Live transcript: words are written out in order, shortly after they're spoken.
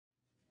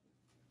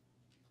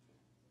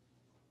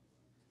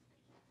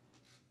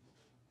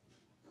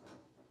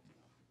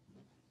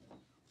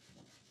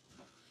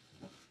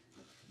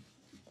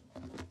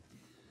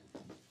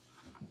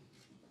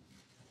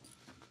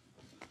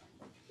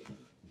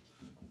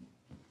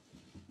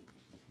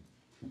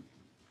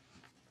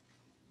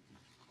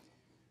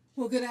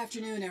Well, good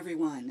afternoon,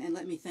 everyone, and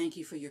let me thank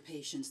you for your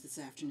patience this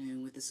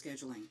afternoon with the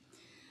scheduling.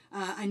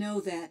 I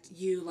know that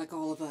you, like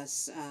all of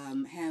us,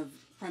 have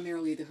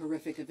primarily the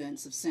horrific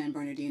events of San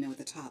Bernardino at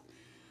the top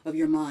of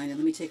your mind, and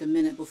let me take a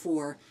minute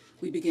before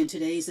we begin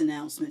today's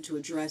announcement to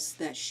address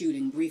that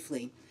shooting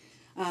briefly.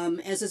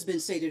 As has been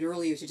stated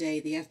earlier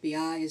today, the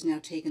FBI has now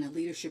taken a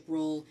leadership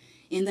role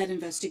in that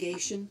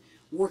investigation,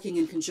 working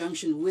in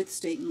conjunction with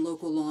state and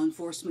local law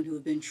enforcement who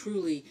have been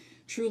truly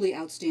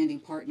outstanding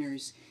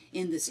partners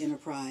in this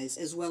enterprise,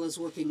 as well as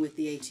working with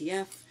the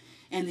ATF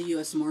and the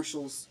U.S.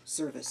 Marshals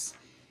Service.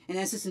 And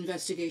as this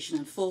investigation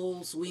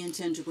unfolds, we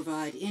intend to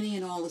provide any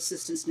and all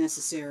assistance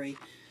necessary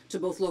to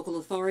both local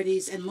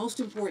authorities and, most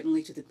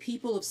importantly, to the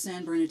people of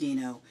San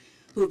Bernardino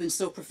who have been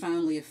so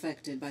profoundly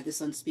affected by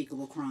this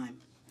unspeakable crime.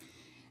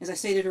 As I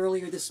stated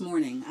earlier this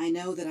morning, I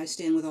know that I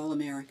stand with all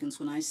Americans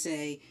when I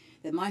say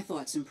that my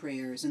thoughts and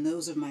prayers and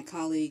those of my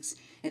colleagues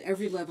at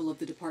every level of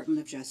the Department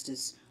of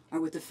Justice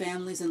are with the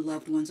families and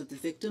loved ones of the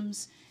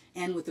victims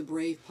and with the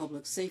brave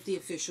public safety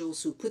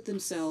officials who put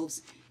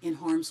themselves in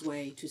harm's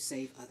way to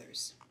save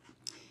others.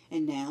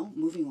 And now,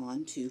 moving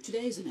on to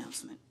today's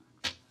announcement.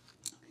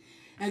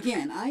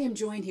 Again, I am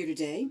joined here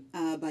today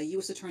by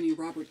U.S. Attorney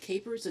Robert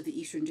Capers of the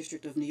Eastern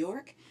District of New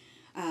York,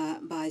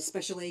 by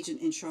Special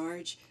Agent in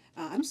charge,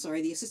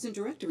 the Assistant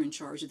Director in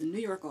charge of the New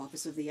York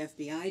office of the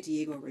FBI,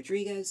 Diego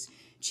Rodriguez,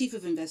 Chief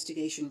of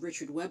Investigation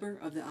Richard Weber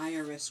of the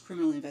IRS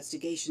Criminal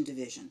Investigation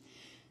Division.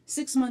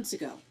 6 months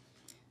ago,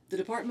 the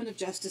Department of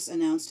Justice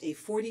announced a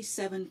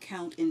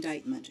 47-count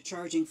indictment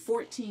charging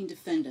 14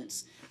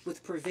 defendants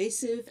with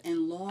pervasive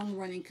and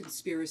long-running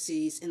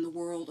conspiracies in the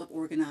world of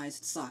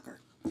organized soccer.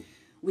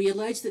 We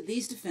allege that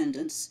these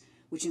defendants,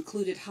 which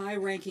included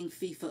high-ranking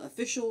FIFA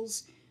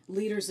officials,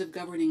 leaders of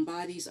governing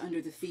bodies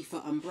under the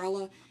FIFA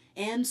umbrella,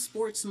 and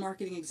sports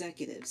marketing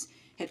executives,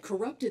 had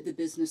corrupted the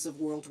business of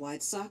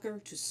worldwide soccer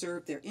to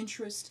serve their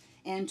interest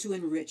and to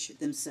enrich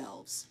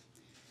themselves.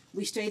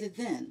 We stated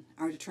then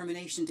our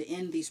determination to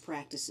end these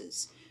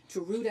practices,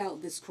 to root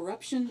out this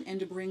corruption,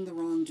 and to bring the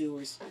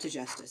wrongdoers to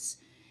justice.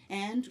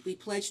 And we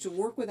pledged to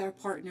work with our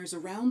partners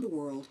around the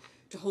world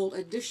to hold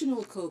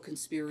additional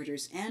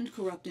co-conspirators and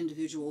corrupt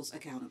individuals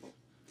accountable.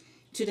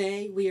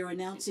 Today, we are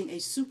announcing a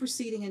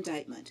superseding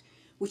indictment,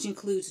 which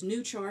includes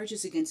new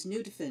charges against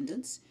new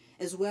defendants,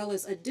 as well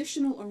as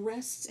additional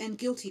arrests and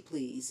guilty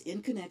pleas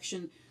in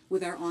connection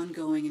with our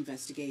ongoing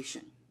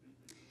investigation.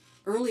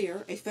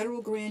 Earlier, a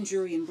federal grand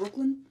jury in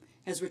Brooklyn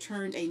has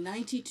returned a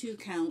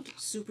 92-count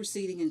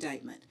superseding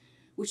indictment,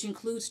 which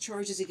includes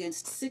charges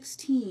against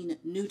 16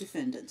 new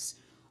defendants,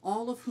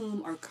 all of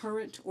whom are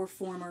current or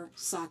former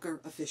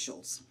soccer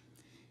officials.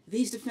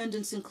 These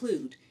defendants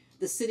include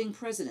the sitting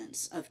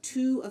presidents of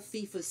 2 of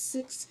FIFA's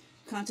 6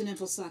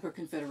 continental soccer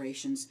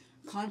confederations,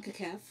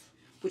 CONCACAF,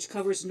 which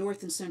covers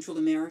North and Central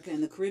America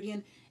and the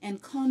Caribbean,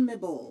 and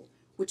CONMEBOL,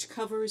 which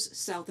covers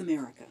South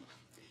America.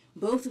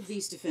 Both of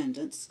these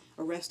defendants,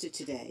 arrested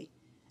today,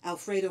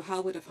 Alfredo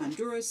Howard of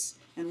Honduras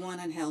and Juan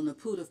Angel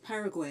Naput of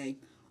Paraguay,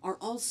 are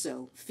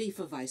also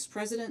FIFA vice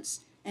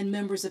presidents and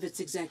members of its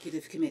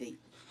executive committee.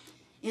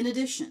 In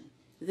addition,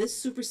 this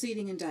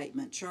superseding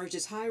indictment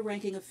charges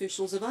high-ranking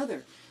officials of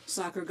other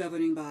soccer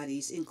governing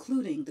bodies,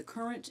 including the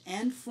current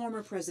and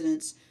former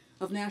presidents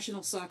of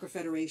national soccer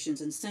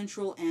federations in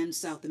Central and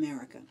South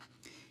America.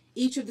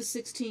 Each of the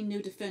 16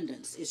 new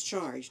defendants is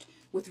charged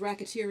with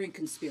racketeering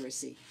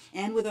conspiracy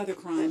and with other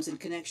crimes in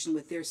connection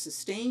with their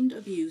sustained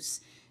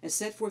abuse, as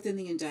set forth in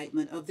the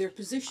indictment, of their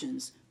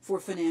positions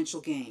for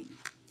financial gain.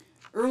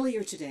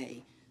 Earlier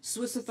today,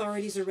 Swiss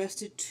authorities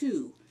arrested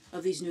 2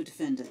 of these new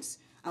defendants,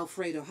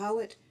 Alfredo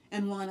Howard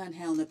and Juan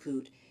Angel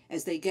Naput,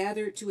 as they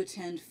gathered to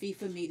attend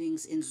FIFA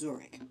meetings in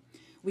Zurich.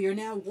 We are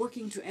now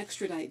working to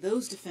extradite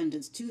those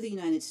defendants to the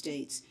United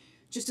States,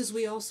 just as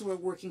we also are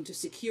working to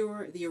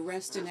secure the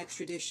arrest and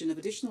extradition of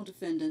additional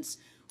defendants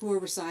who are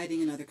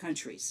residing in other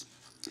countries.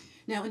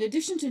 Now, in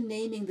addition to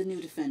naming the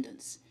new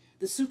defendants,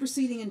 the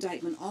superseding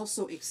indictment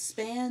also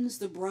expands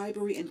the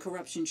bribery and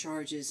corruption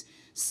charges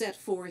set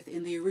forth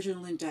in the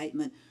original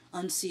indictment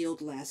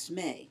unsealed last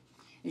May.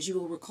 As you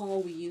will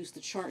recall, we used the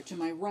chart to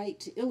my right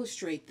to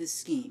illustrate this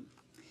scheme.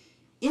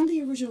 In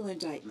the original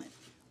indictment,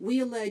 we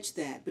allege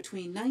that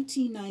between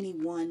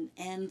 1991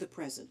 and the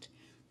present,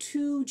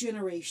 2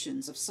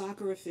 generations of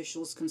soccer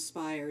officials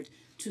conspired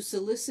to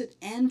solicit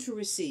and to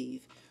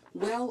receive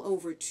well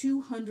over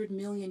 $200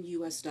 million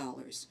US,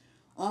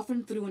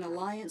 often through an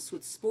alliance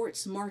with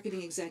sports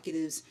marketing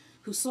executives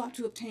who sought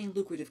to obtain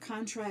lucrative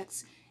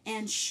contracts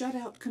and shut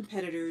out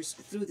competitors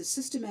through the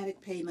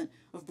systematic payment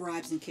of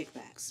bribes and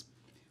kickbacks.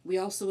 We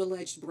also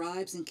alleged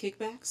bribes and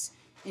kickbacks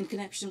in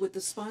connection with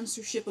the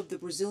sponsorship of the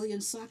Brazilian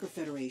Soccer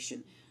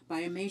Federation by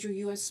a major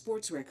U.S.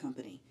 sportswear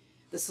company,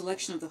 the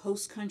selection of the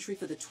host country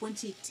for the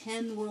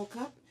 2010 World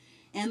Cup,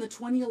 and the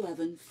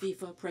 2011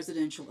 FIFA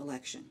presidential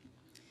election.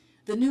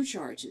 The new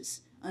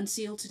charges,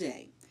 unsealed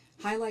today,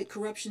 highlight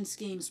corruption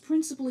schemes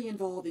principally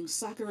involving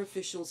soccer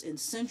officials in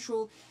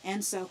Central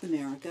and South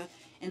America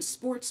and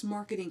sports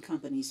marketing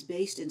companies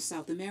based in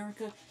South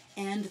America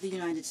and the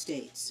United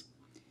States.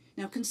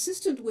 Now,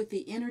 consistent with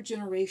the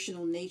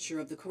intergenerational nature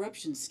of the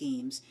corruption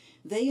schemes,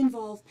 they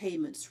involve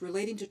payments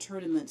relating to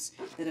tournaments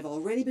that have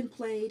already been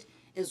played,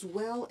 as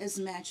well as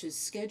matches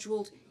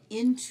scheduled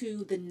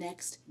into the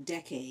next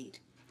decade,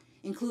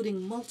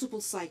 including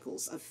multiple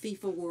cycles of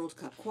FIFA World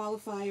Cup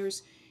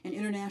qualifiers and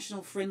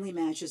international friendly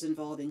matches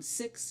involving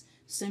 6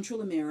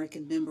 Central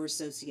American member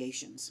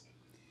associations.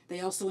 They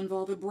also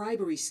involve a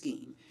bribery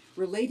scheme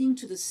relating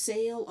to the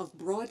sale of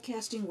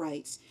broadcasting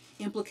rights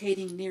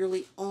implicating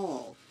nearly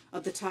all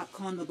of the top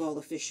CONMEBOL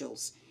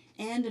officials,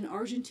 and an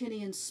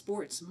Argentinian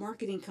sports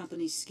marketing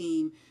company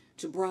scheme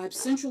to bribe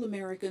Central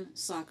American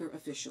soccer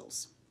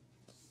officials.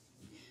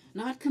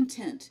 Not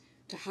content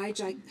to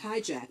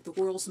hijack the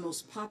world's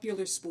most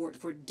popular sport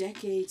for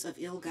decades of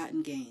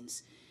ill-gotten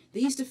gains,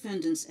 these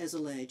defendants, as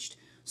alleged,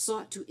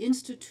 sought to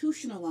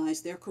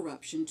institutionalize their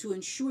corruption to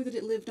ensure that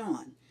it lived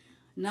on,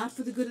 not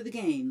for the good of the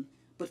game,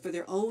 but for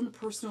their own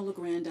personal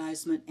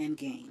aggrandizement and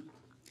gain.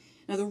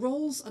 Now, the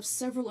roles of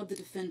several of the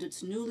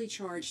defendants newly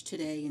charged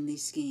today in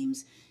these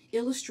schemes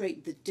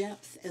illustrate the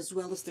depth as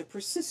well as the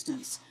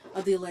persistence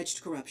of the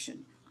alleged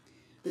corruption.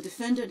 The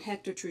defendant,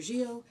 Hector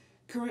Trujillo,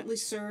 currently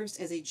serves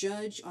as a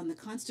judge on the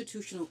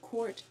Constitutional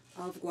Court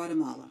of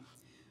Guatemala,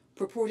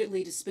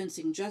 purportedly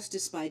dispensing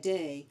justice by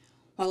day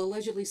while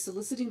allegedly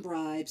soliciting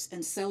bribes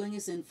and selling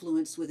his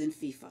influence within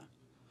FIFA.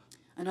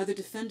 Another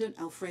defendant,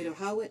 Alfredo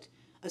Howitt,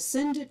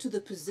 ascended to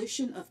the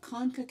position of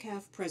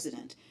CONCACAF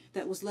president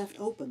that was left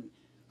open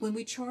when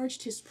we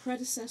charged his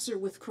predecessor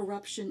with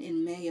corruption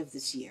in May of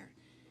this year,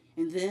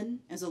 and then,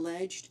 as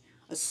alleged,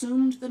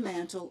 assumed the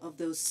mantle of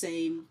those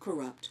same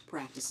corrupt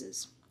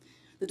practices.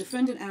 The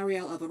defendant,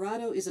 Ariel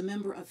Alvarado, is a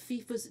member of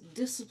FIFA's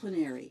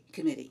disciplinary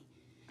committee,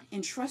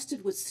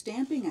 entrusted with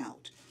stamping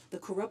out the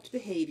corrupt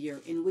behavior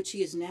in which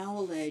he is now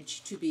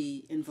alleged to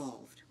be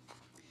involved.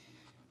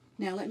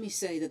 Now, let me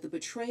say that the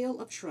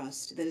betrayal of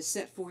trust that is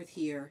set forth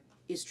here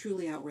is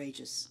truly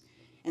outrageous,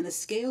 and the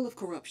scale of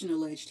corruption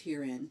alleged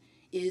herein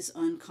is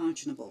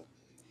unconscionable.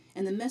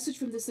 And the message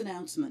from this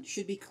announcement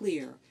should be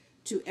clear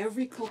to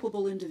every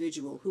culpable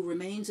individual who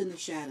remains in the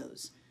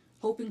shadows,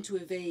 hoping to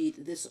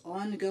evade this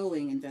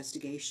ongoing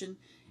investigation.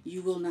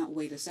 You will not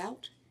wait us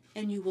out,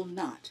 and you will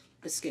not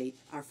escape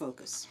our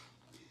focus.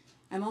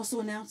 I'm also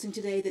announcing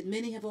today that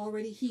many have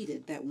already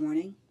heeded that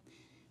warning.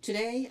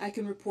 Today, I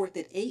can report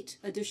that 8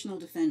 additional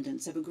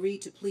defendants have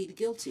agreed to plead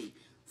guilty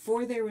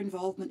for their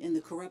involvement in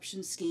the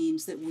corruption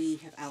schemes that we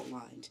have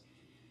outlined.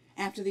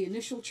 After the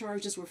initial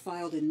charges were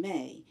filed in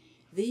May,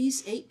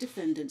 these 8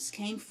 defendants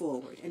came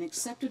forward and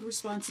accepted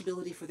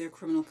responsibility for their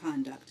criminal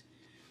conduct.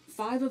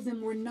 5 of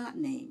them were not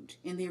named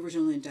in the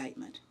original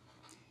indictment.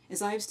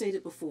 As I have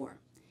stated before,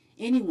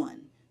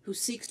 anyone who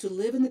seeks to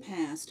live in the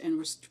past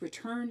and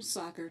return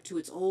soccer to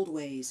its old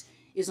ways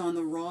is on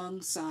the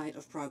wrong side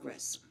of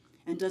progress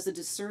and does a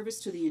disservice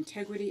to the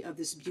integrity of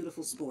this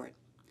beautiful sport.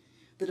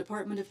 The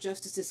Department of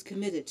Justice is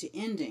committed to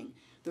ending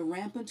the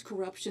rampant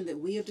corruption that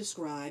we have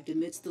described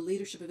amidst the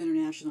leadership of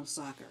international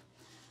soccer,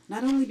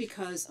 not only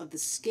because of the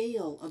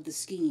scale of the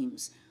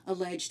schemes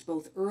alleged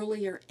both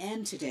earlier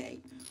and today,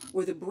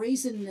 or the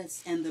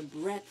brazenness and the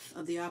breadth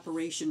of the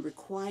operation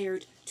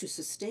required to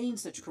sustain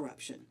such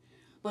corruption,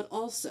 but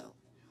also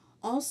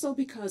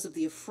because of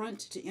the affront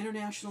to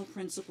international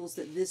principles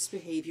that this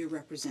behavior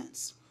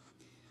represents.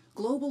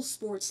 Global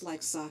sports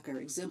like soccer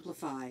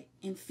exemplify,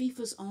 in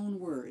FIFA's own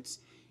words,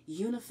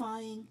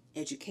 unifying,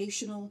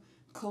 educational,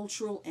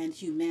 cultural, and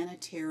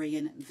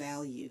humanitarian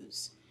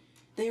values.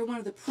 They are one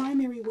of the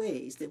primary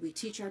ways that we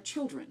teach our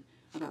children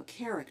about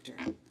character,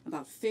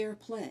 about fair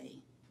play,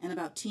 and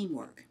about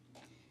teamwork.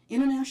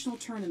 International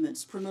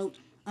tournaments promote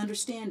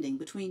understanding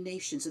between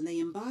nations, and they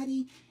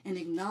embody an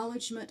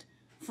acknowledgement,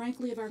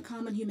 frankly, of our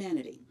common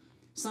humanity,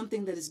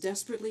 something that is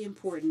desperately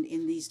important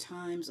in these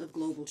times of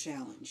global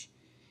challenge.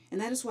 And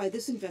that is why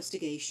this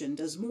investigation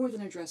does more than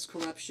address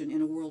corruption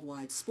in a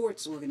worldwide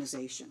sports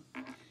organization.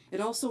 It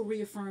also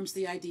reaffirms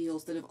the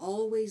ideals that have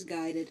always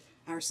guided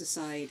our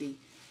society,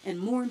 and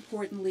more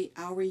importantly,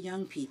 our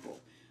young people,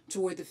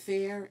 toward the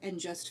fair and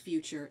just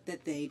future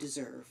that they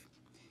deserve.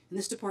 And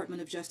this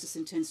Department of Justice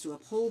intends to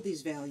uphold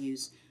these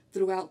values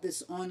throughout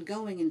this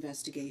ongoing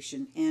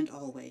investigation and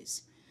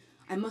always.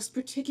 I must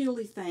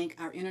particularly thank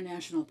our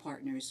international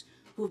partners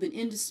who have been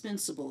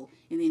indispensable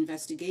in the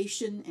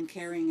investigation and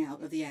carrying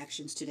out of the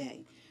actions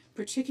today,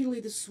 particularly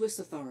the Swiss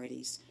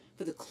authorities,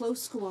 for the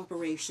close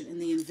cooperation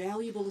and the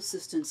invaluable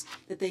assistance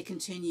that they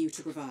continue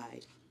to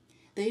provide.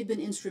 They've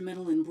been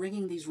instrumental in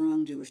bringing these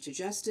wrongdoers to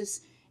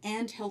justice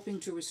and helping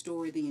to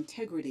restore the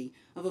integrity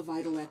of a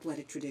vital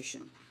athletic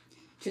tradition.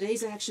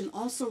 Today's action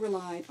also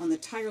relied on the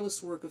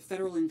tireless work of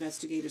federal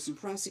investigators and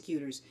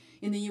prosecutors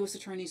in the U.S.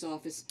 Attorney's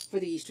Office for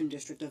the Eastern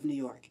District of New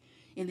York,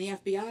 in the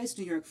FBI's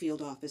New York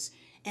Field Office,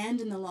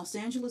 and in the Los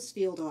Angeles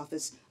Field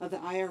Office of the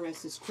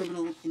IRS's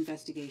Criminal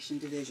Investigation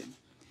Division.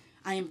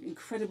 I am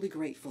incredibly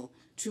grateful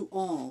to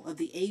all of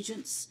the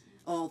agents,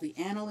 all the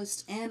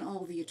analysts, and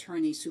all the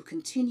attorneys who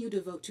continue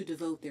to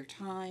devote their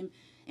time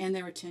and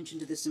their attention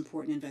to this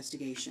important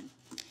investigation.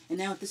 And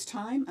now at this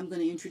time, I'm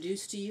going to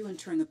introduce to you and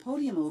turn the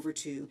podium over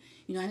to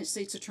United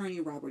States Attorney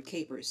Robert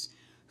Capers,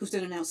 who's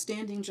done an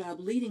outstanding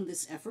job leading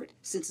this effort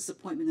since his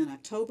appointment in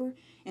October,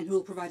 and who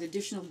will provide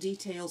additional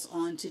details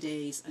on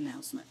today's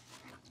announcement.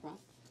 Rob?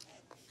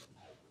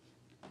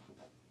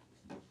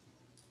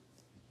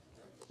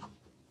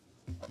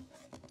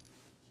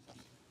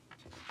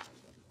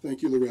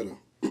 Thank you, Loretta.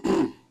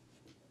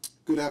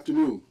 Good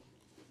afternoon.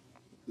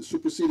 The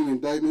superseding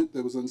indictment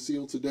that was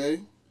unsealed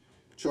today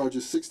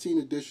charges 16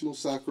 additional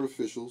soccer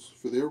officials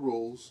for their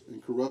roles in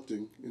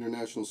corrupting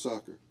international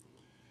soccer.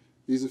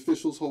 These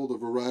officials hold a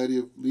variety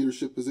of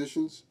leadership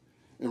positions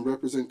and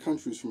represent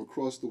countries from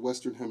across the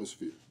Western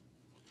Hemisphere.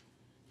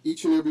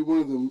 Each and every one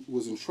of them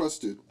was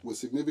entrusted with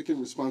significant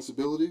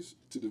responsibilities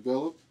to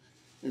develop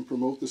and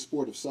promote the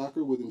sport of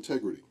soccer with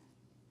integrity.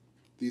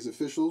 These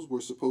officials were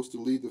supposed to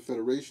lead the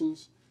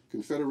federations,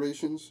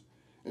 confederations,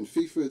 and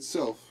FIFA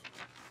itself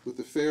with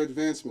the fair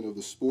advancement of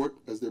the sport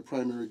as their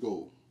primary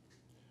goal.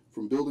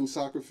 From building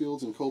soccer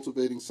fields and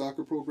cultivating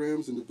soccer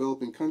programs in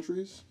developing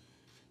countries,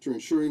 to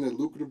ensuring that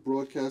lucrative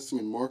broadcasting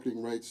and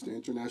marketing rights to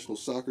international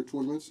soccer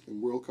tournaments and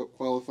World Cup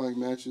qualifying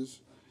matches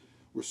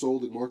were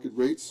sold at market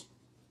rates,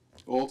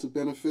 all to the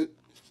benefit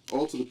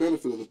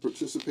of the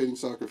participating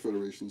soccer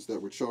federations that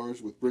were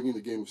charged with bringing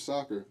the game of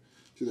soccer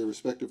to their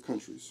respective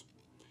countries.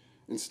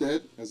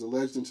 Instead, as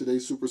alleged in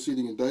today's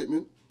superseding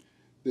indictment,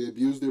 they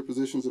abused their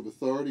positions of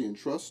authority and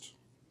trust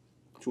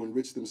to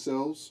enrich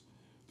themselves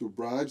through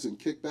bribes and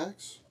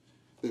kickbacks.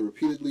 They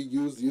repeatedly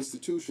used the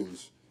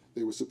institutions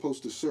they were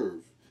supposed to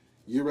serve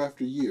year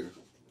after year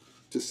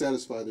to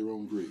satisfy their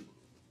own greed.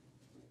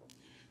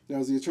 Now,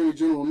 as the Attorney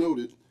General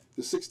noted,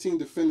 the 16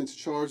 defendants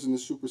charged in the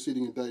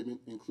superseding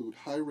indictment include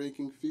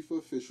high-ranking FIFA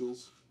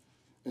officials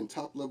and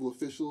top-level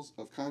officials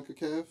of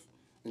CONCACAF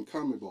and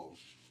CONMEBOL,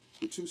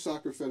 the two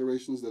soccer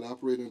federations that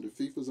operate under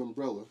FIFA's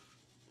umbrella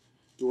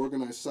to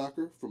organize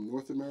soccer from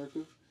North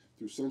America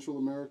through Central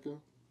America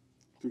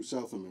through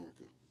South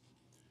America.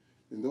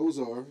 And those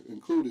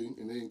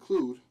they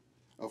include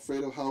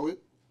Alfredo Howitt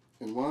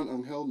and Juan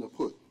Angel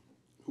Naput,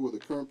 who are the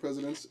current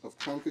presidents of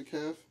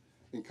CONCACAF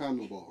and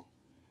CONMEBOL,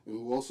 and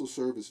who also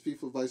serve as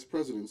FIFA vice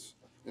presidents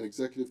and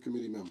executive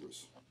committee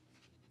members.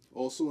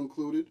 Also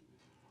included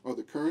are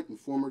the current and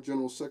former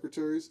general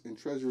secretaries and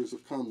treasurers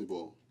of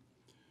CONMEBOL.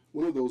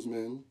 One of those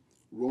men,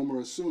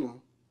 Romer Asuna,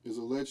 is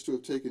alleged to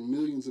have taken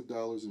millions of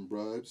dollars in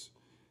bribes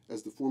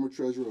as the former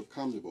treasurer of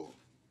CONMEBOL.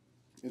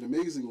 And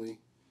amazingly,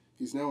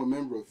 he's now a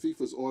member of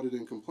FIFA's Audit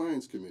and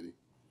Compliance Committee,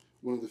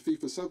 one of the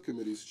FIFA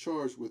subcommittees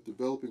charged with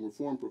developing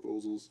reform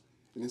proposals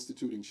and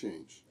instituting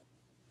change.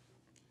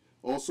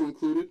 Also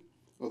included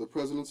are the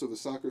presidents of the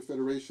soccer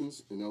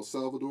federations in El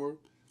Salvador,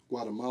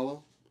 Guatemala,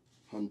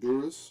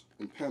 Honduras,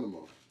 and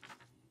Panama,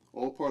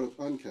 all part of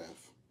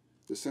UNCAF,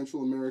 the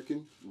Central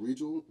American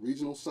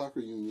Regional Soccer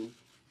Union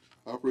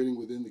operating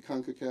within the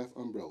CONCACAF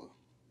umbrella.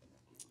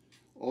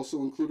 Also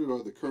included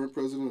are the current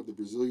president of the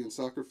Brazilian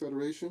Soccer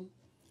Federation,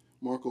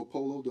 Marco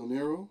Polo Del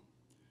Nero,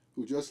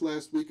 who just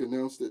last week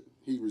announced that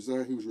he was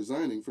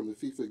resigning from the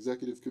FIFA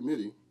Executive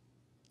Committee,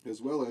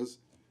 as well as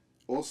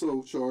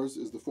also charged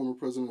as the former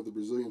president of the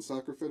Brazilian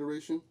Soccer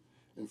Federation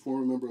and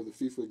former member of the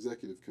FIFA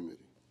Executive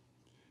Committee.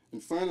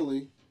 And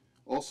finally,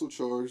 also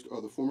charged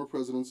are the former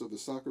presidents of the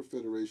soccer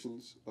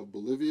federations of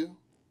Bolivia,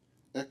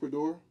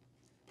 Ecuador,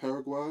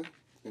 Paraguay,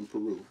 and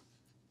Peru.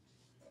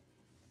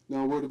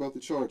 Now a word about the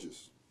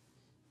charges.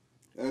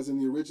 As in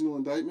the original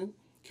indictment,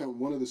 Count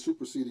 1 of the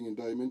superseding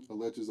indictment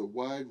alleges a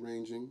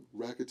wide-ranging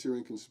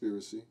racketeering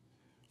conspiracy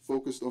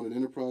focused on an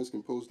enterprise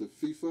composed of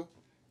FIFA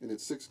and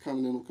its 6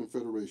 continental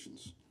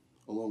confederations,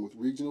 along with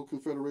regional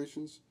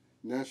confederations,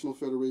 national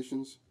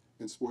federations,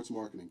 and sports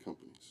marketing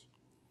companies.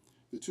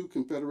 The 2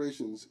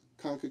 confederations,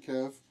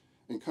 CONCACAF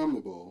and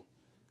CONMEBOL,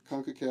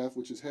 CONCACAF,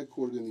 which is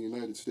headquartered in the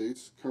United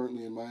States,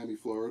 currently in Miami,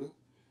 Florida,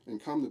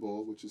 and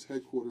CONMEBOL, which is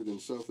headquartered in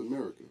South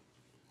America,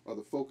 are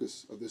the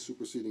focus of this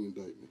superseding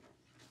indictment.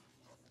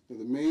 Now,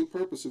 the main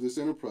purpose of this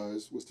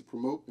enterprise was to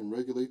promote and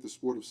regulate the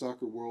sport of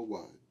soccer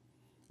worldwide.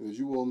 And as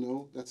you all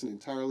know, that's an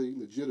entirely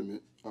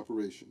legitimate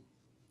operation.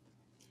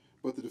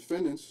 But the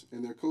defendants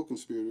and their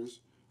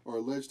co-conspirators are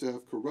alleged to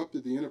have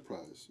corrupted the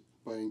enterprise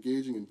by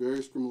engaging in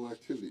various criminal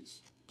activities,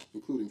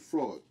 including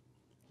fraud,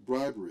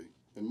 bribery,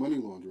 and money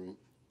laundering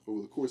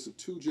over the course of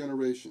 2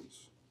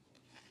 generations.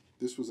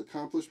 This was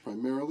accomplished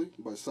primarily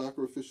by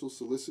soccer officials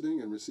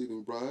soliciting and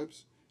receiving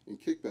bribes and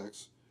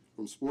kickbacks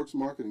from sports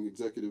marketing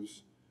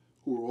executives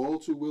who were all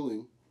too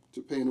willing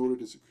to pay in order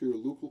to secure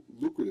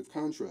lucrative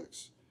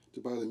contracts to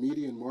buy the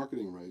media and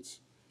marketing rights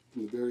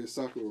from the various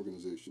soccer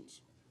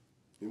organizations.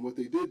 And what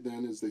they did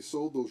then is they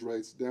sold those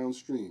rights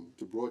downstream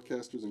to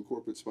broadcasters and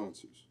corporate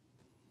sponsors.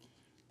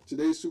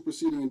 Today's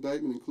superseding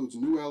indictment includes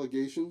new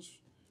allegations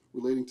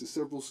relating to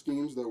several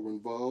schemes that were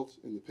involved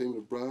in the payment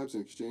of bribes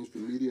in exchange for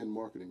media and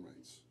marketing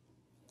rights.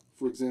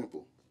 For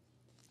example,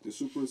 the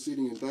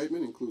superseding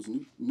indictment includes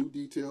new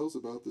details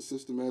about the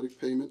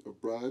systematic payment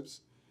of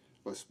bribes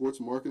by sports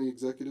marketing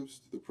executives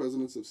to the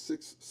presidents of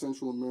 6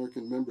 Central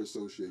American member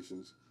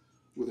associations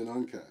within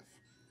UNCAF,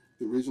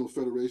 the regional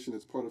federation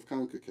that's part of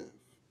CONCACAF.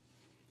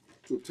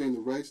 to obtain the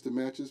rights to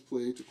matches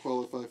played to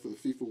qualify for the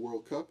FIFA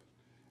World Cup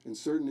and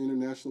certain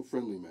international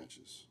friendly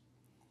matches.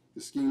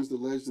 The schemes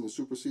alleged in the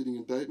superseding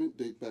indictment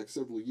date back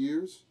several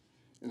years,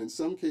 and in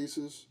some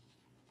cases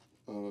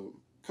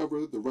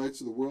cover the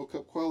rights of the World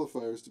Cup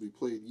qualifiers to be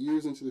played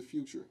years into the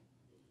future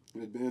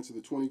in advance of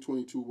the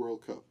 2022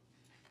 World Cup.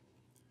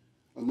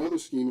 Another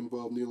scheme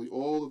involved nearly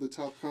all of the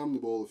top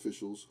CONMEBOL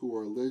officials who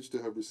are alleged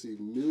to have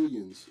received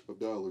millions of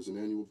dollars in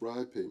annual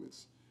bribe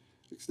payments,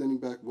 extending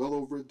back well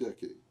over a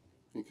decade,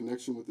 in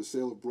connection with the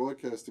sale of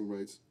broadcasting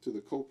rights to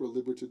the Copa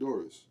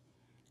Libertadores,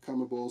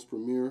 CONMEBOL's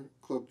premier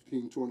club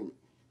team tournament.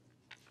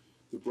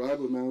 The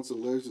bribe amounts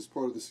alleged as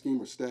part of the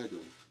scheme are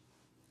staggering,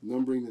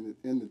 numbering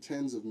in the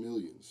tens of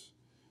millions.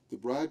 The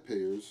bribe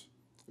payers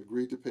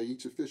agreed to pay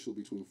each official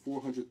between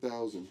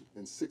 $400,000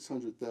 and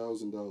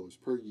 $600,000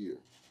 per year,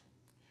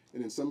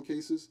 and in some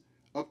cases,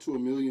 up to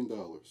 $1 million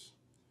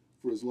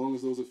for as long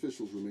as those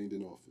officials remained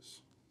in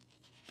office.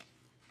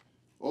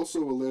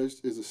 Also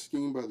alleged is a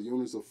scheme by the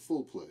owners of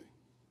Full Play,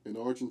 an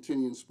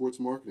Argentinian sports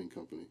marketing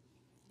company,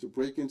 to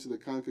break into the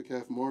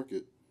CONCACAF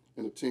market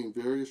and obtain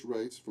various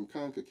rights from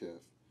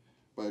CONCACAF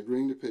by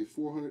agreeing to pay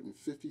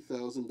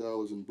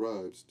 $450,000 in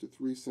bribes to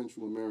 3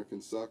 Central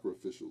American soccer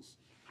officials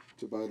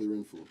to buy their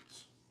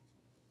influence.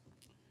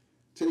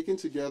 Taken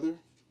together,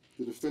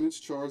 the defendants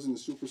charged in the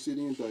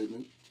superseding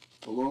indictment,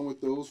 along with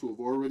those who have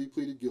already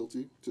pleaded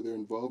guilty to their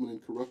involvement in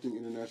corrupting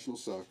international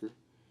soccer,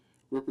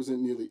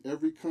 represent nearly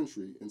every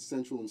country in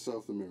Central and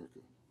South America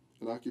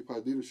and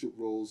occupied leadership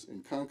roles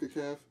in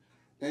CONCACAF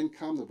and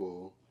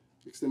CONMEBOL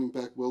extending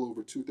back well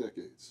over 2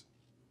 decades.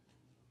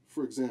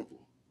 For example,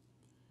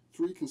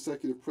 3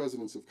 consecutive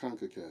presidents of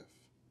CONCACAF,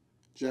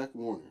 Jack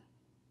Warner,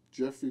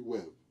 Jeffrey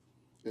Webb,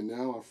 and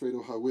now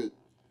Alfredo Hawit,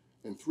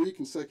 and 3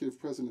 consecutive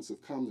presidents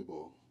of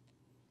CONMEBOL,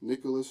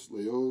 Nicolas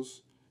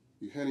Leoz,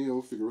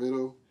 Eugenio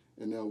Figueredo,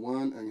 and now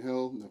Juan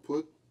Angel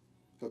Naput,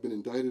 have been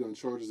indicted on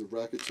charges of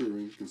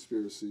racketeering,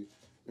 conspiracy,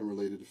 and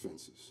related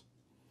offenses.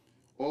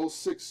 All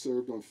 6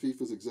 served on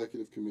FIFA's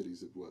executive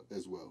committees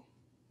as well.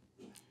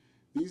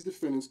 These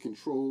defendants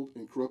controlled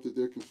and corrupted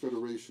their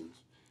confederations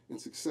in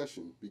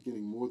succession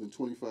beginning more than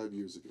 25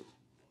 years ago.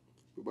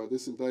 But by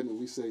this indictment,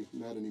 we say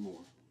not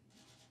anymore.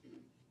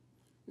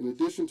 In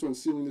addition to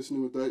unsealing this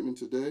new indictment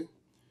today,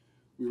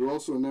 we are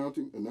also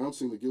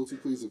announcing the guilty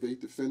pleas of 8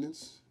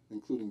 defendants,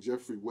 including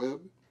Jeffrey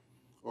Webb,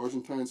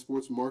 Argentine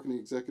sports marketing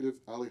executive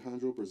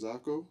Alejandro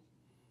Burzaco,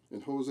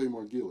 and José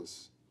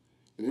Margulies,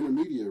 an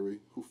intermediary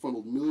who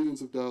funneled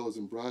millions of dollars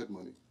in bribe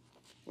money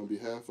on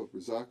behalf of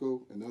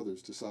Burzaco and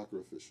others to soccer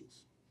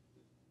officials.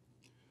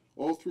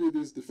 All 3 of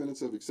these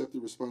defendants have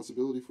accepted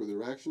responsibility for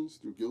their actions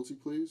through guilty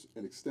pleas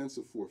and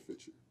extensive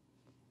forfeiture.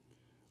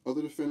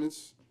 Other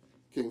defendants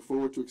came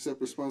forward to accept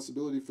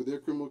responsibility for their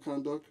criminal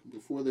conduct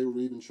before they were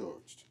even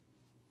charged,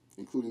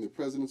 including the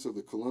presidents of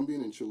the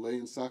Colombian and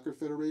Chilean soccer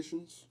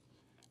federations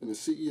and the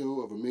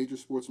CEO of a major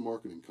sports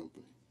marketing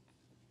company.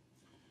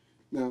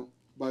 Now,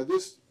 by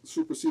this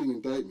superseding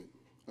indictment,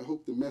 I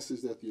hope the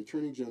message that the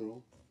Attorney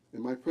General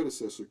and my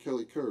predecessor,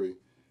 Kelly Curry,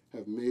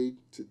 have made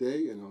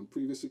today and on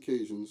previous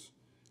occasions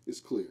is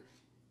clear.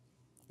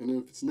 And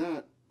if it's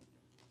not,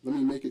 let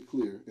me make it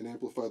clear and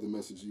amplify the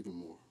message even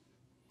more.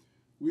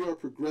 We are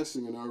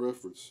progressing in our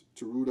efforts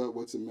to root out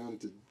what's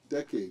amounted to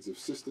decades of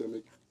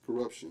systemic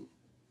corruption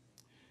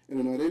and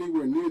are not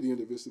anywhere near the end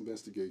of this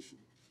investigation.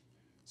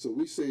 So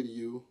we say to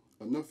you,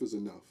 enough is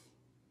enough.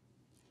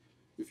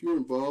 If you're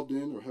involved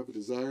in or have a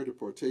desire to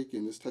partake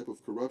in this type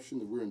of corruption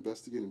that we're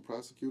investigating and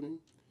prosecuting,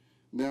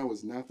 now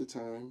is not the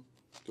time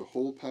to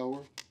hold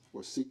power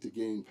or seek to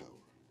gain power.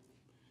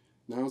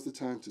 Now is the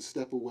time to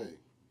step away,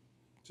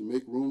 to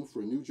make room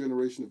for a new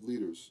generation of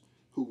leaders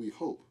who we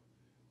hope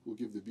will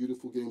give the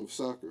beautiful game of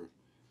soccer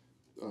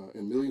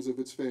and millions of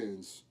its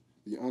fans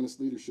the honest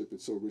leadership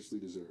it so richly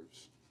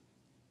deserves.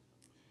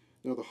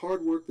 Now, the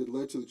hard work that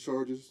led to the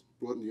charges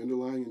brought in the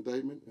underlying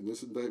indictment and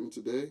this indictment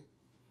today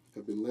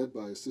have been led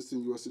by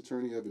Assistant U.S.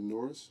 Attorney Evan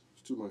Norris,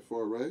 who's to my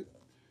far right,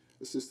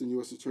 Assistant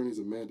U.S. Attorneys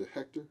Amanda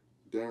Hector,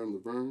 Darren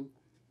Laverne,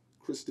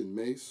 Kristen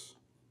Mace,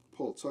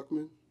 Paul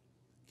Tuckman,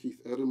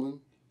 Keith Edelman,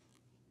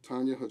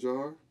 Tanya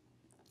Hajar,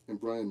 and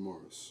Brian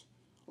Morris,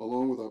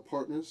 along with our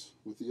partners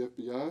with the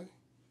FBI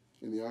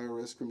and the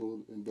IRS Criminal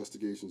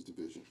Investigations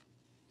Division.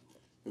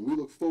 And we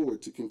look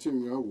forward to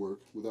continuing our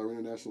work with our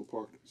international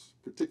partners,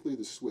 particularly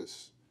the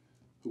Swiss,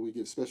 who we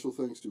give special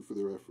thanks to for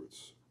their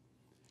efforts,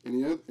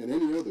 and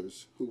any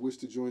others who wish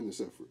to join this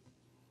effort,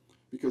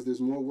 because there's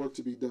more work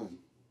to be done,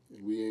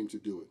 and we aim to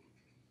do it.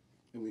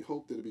 And we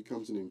hope that it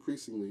becomes an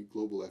increasingly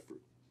global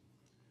effort.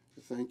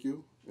 Thank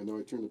you, and now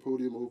I turn the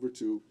podium over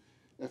to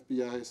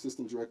FBI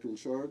Assistant Director in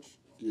Charge,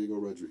 Diego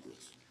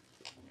Rodriguez.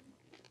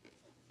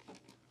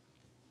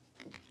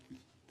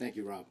 Thank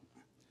you, Rob.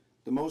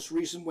 The most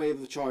recent wave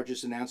of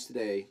charges announced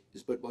today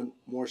is but one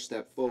more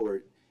step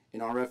forward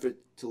in our effort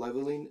to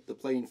leveling the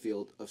playing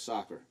field of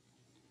soccer.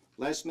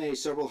 Last May,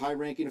 several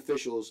high-ranking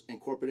officials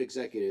and corporate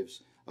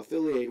executives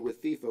affiliated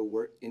with FIFA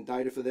were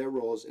indicted for their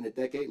roles in a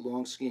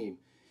decade-long scheme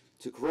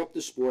to corrupt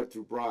the sport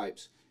through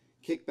bribes,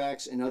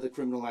 kickbacks, and other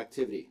criminal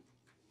activity.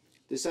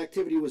 This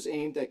activity was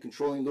aimed at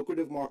controlling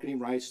lucrative marketing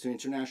rights to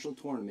international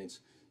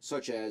tournaments,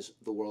 such as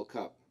the World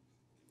Cup.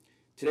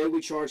 Today, we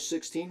charge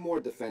 16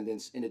 more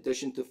defendants, in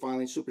addition to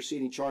filing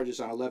superseding charges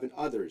on 11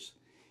 others,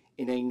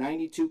 in a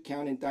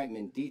 92-count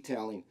indictment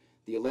detailing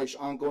the alleged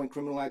ongoing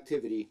criminal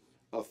activity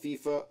of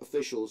FIFA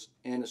officials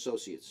and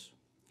associates.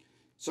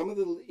 Some of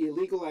the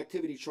illegal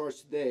activity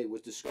charged today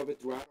was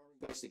discovered throughout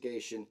our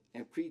investigation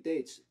and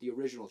predates the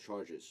original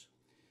charges.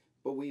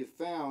 But we have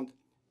found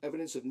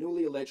evidence of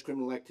newly alleged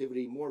criminal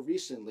activity more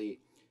recently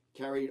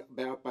carried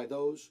about by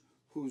those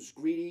whose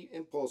greedy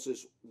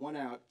impulses won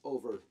out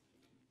over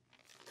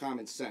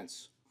common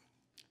sense.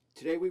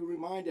 Today we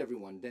remind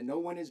everyone that no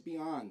one is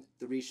beyond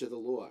the reach of the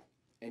law,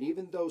 and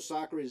even though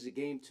soccer is a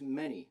game to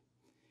many,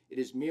 it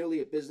is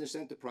merely a business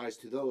enterprise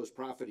to those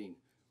profiting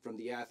from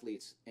the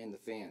athletes and the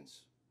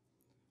fans.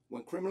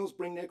 When criminals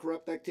bring their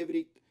corrupt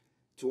activity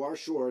to our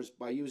shores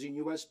by using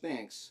U.S.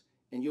 banks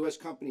and U.S.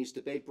 companies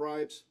to pay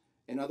bribes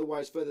and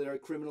otherwise further their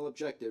criminal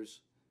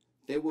objectives,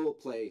 they will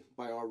play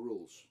by our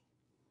rules.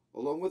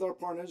 Along with our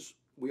partners,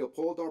 we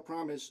uphold our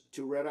promise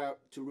to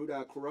root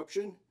out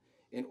corruption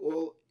in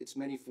all its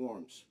many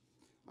forms.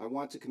 I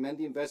want to commend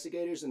the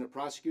investigators and the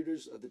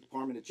prosecutors of the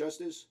Department of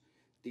Justice,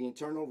 the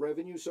Internal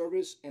Revenue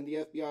Service, and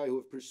the FBI who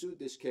have pursued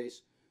this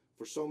case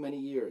for so many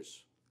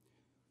years.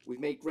 We've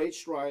made great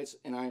strides,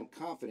 and I am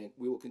confident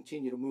we will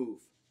continue to move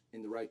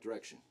in the right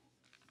direction.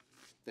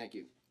 Thank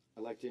you.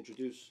 I'd like to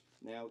introduce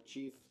now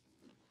Chief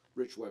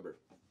Rich Weber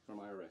from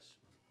IRS.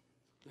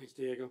 Thanks,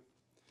 Diego.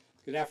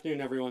 Good afternoon,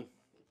 everyone.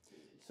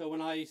 So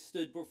when I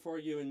stood before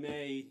you in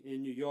May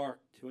in New York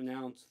to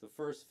announce the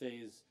first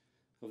phase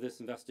of this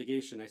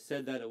investigation, I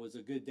said that it was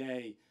a good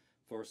day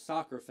for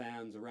soccer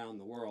fans around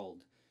the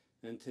world,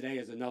 and today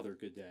is another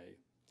good day.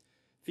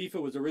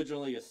 FIFA was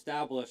originally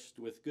established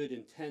with good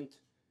intent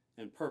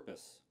and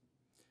purpose.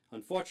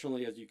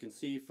 Unfortunately, as you can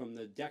see from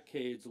the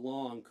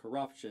decades-long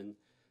corruption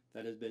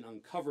that has been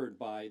uncovered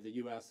by the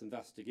U.S.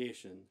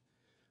 investigation,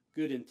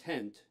 good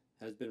intent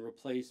has been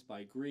replaced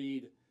by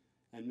greed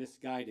and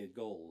misguided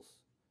goals.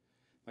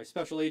 My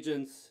special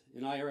agents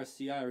in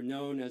IRSCI are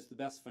known as the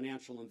best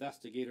financial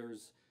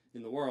investigators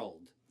in the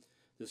world.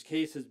 This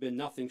case has been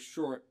nothing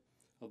short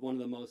of one of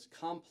the most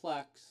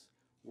complex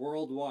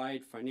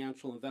worldwide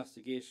financial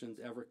investigations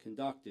ever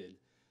conducted,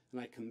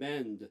 and I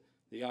commend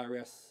the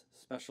IRS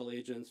special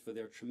agents for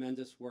their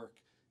tremendous work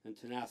and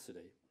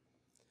tenacity.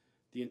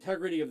 The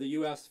integrity of the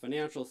U.S.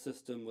 financial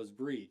system was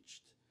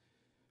breached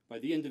by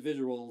the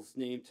individuals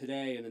named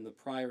today and in the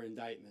prior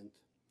indictment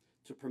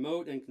to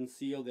promote and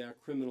conceal their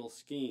criminal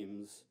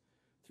schemes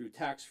through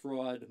tax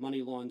fraud,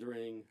 money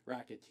laundering,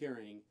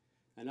 racketeering,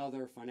 and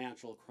other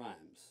financial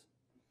crimes.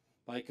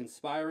 By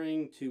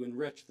conspiring to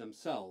enrich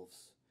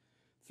themselves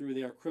through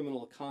their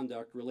criminal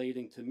conduct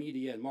relating to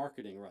media and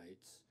marketing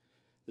rights,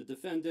 the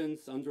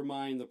defendants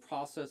undermine the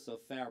process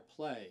of fair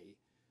play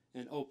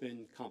and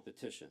open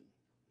competition.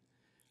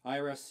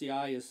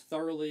 IRSCI is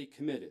thoroughly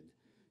committed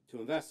to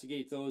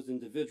investigate those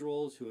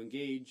individuals who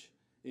engage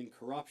in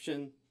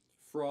corruption,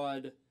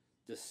 fraud,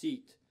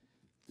 deceit,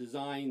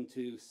 designed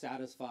to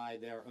satisfy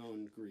their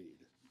own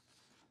greed.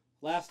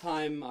 Last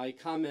time I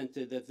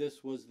commented that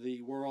this was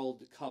the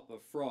World Cup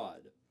of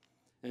fraud,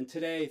 and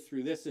today,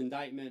 through this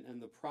indictment and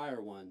the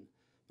prior one,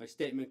 my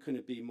statement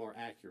couldn't be more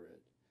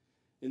accurate.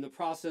 In the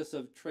process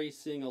of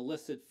tracing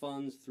illicit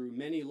funds through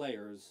many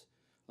layers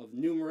of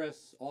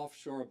numerous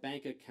offshore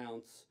bank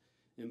accounts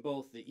in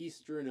both the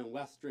Eastern and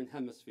Western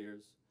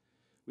hemispheres,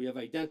 we have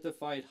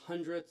identified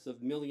hundreds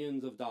of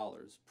millions of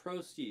dollars,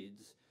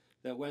 proceeds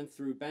that went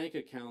through bank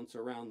accounts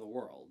around the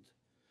world.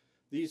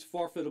 These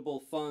forfeitable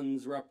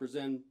funds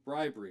represent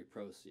bribery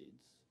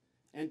proceeds,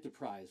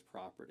 enterprise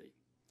property,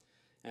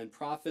 and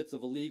profits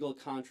of illegal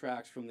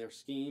contracts from their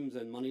schemes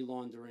and money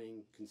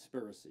laundering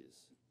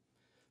conspiracies.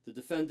 The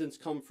defendants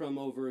come from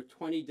over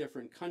 20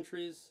 different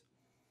countries,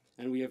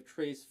 and we have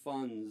traced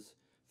funds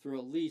through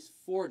at least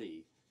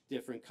 40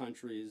 different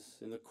countries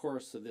in the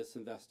course of this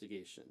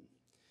investigation.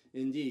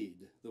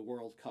 Indeed, the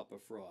World Cup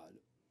of fraud.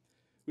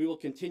 We will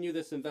continue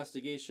this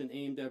investigation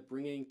aimed at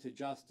bringing to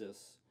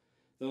justice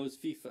those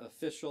FIFA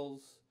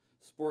officials,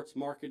 sports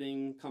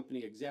marketing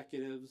company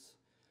executives,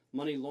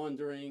 money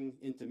laundering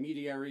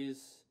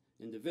intermediaries,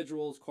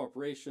 individuals,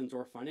 corporations,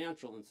 or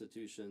financial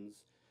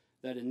institutions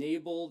that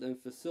enabled and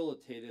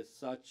facilitated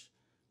such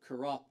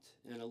corrupt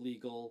and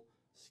illegal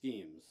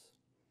schemes.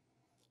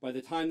 By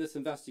the time this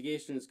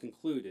investigation is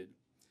concluded,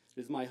 it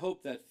is my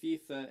hope that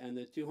FIFA and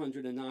the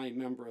 209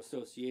 member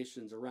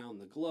associations around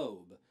the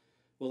globe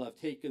will have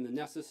taken the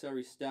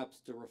necessary steps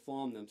to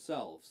reform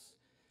themselves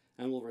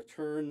and will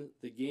return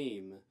the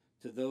game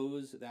to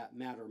those that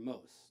matter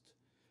most,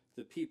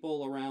 the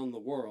people around the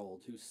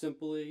world who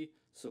simply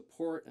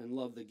support and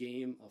love the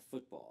game of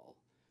football,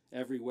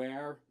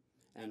 everywhere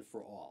and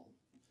for all.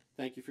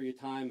 Thank you for your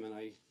time, and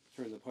I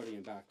turn the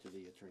podium back to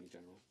the Attorney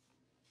General.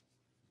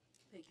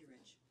 Thank you,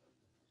 Rich.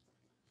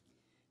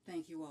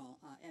 Thank you all.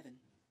 Evan.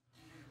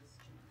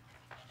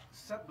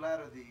 Sepp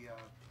Blatter,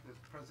 the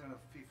president of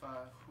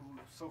FIFA, who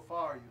so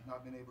far you've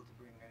not been able to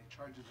bring any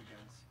charges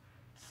against,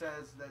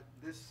 says that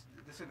this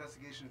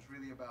investigation is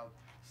really about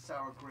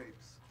sour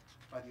grapes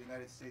by the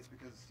United States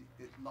because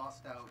it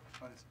lost out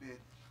on its bid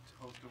to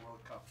host the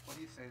World Cup. What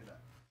do you say to that?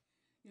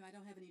 You know, I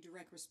don't have any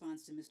direct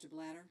response to Mr.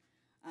 Blatter.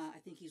 I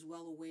think he's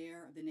well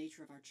aware of the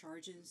nature of our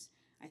charges.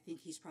 I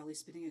think he's probably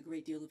spending a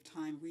great deal of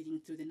time reading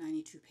through the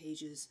 92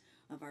 pages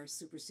of our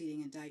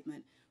superseding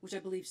indictment, which I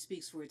believe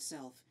speaks for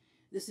itself.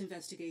 This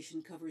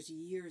investigation covers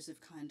years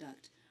of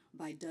conduct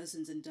by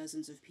dozens and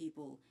dozens of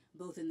people,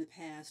 both in the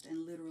past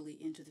and literally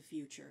into the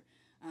future.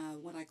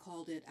 What I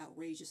called it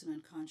outrageous and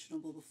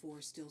unconscionable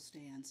before still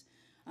stands.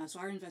 So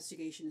our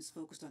investigation is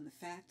focused on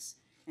the facts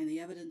and the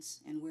evidence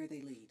and where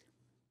they lead.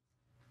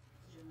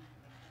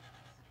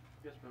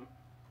 Yes, ma'am.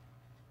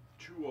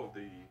 Two of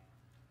the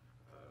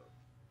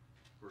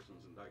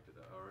persons indicted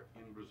are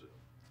in Brazil.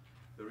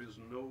 There is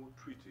no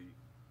treaty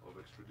of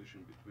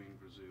extradition between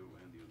Brazil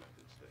and the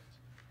United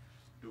States.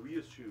 Do we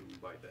assume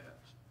by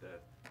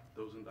that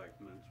those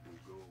indictments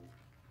will go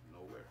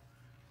nowhere?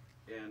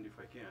 And if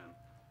I can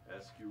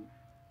ask you,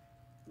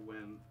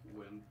 when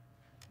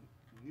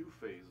new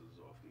phases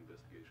of the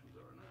investigations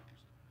are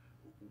announced,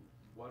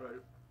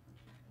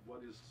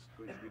 what is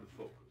going to be the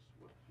focus?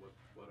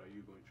 What are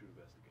you going to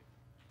investigate?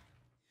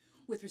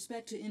 With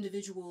respect to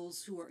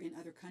individuals who are in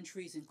other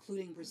countries,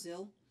 including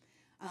Brazil,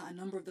 a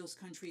number of those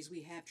countries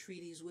we have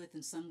treaties with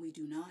and some we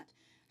do not.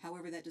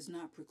 However, that does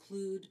not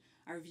preclude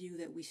our view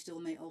that we still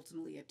may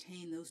ultimately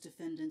obtain those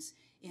defendants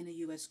in a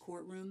U.S.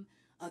 courtroom.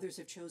 Others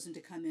have chosen to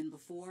come in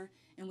before,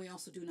 and we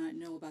also do not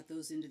know about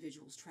those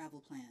individuals'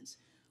 travel plans.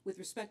 With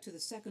respect to the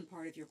second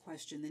part of your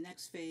question, the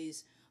next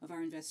phase of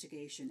our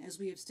investigation, as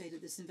we have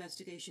stated, this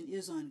investigation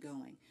is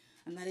ongoing.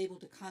 I'm not able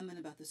to comment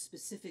about the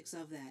specifics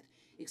of that,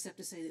 except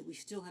to say that we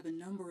still have a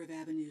number of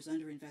avenues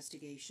under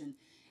investigation,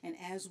 and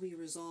as we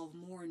resolve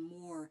more and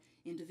more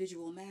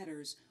individual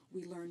matters,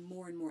 we learn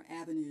more and more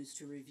avenues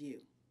to review.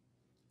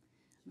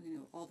 I'm going to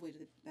go all the way to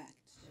the back.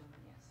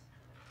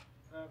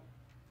 Yes.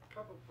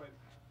 Couple of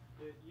points.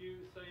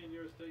 You say in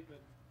your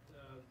statement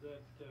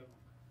that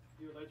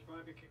you allege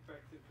private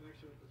kickbacks in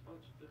connection with the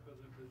sponsorship of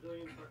the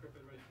Brazilian Soccer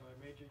Federation by a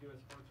major U.S.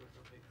 sportswear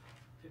company.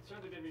 It's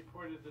certainly been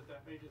reported that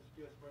that major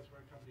U.S.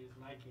 sportswear company is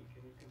Nike.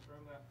 Can you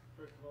confirm that,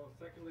 first of all?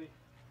 Secondly,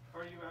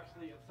 are you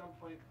actually at some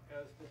point,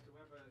 as Mr.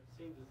 Webb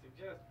seemed to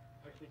suggest,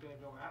 actually going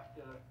to go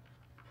after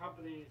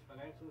companies,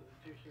 financial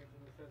institutions,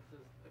 in the sense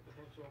as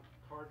potential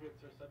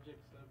targets or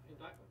subjects of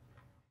indictment?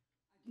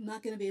 I'm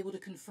not going to be able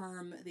to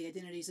confirm the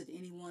identities of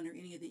anyone or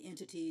any of the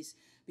entities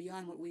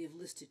beyond what we have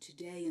listed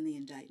today in the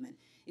indictment,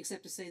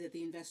 except to say that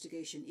the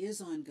investigation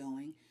is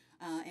ongoing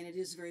and it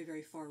is very,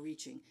 very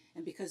far-reaching.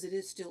 And because it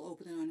is still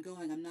open and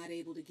ongoing, I'm not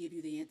able to give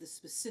you the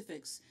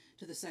specifics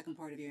to the second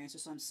part of your answer,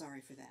 so I'm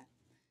sorry for that.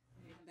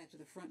 Come back to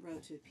the front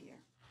row to Pierre.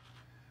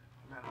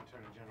 Madam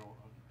Attorney General,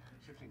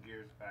 shifting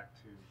gears back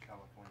to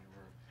California,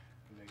 where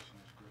the nation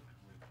is gripped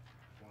with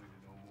wanting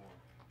to know more.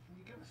 Can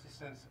you give us a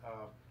sense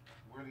of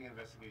where the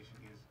investigation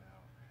is now?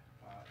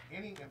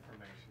 Any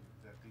information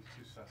that these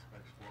two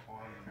suspects were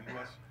on the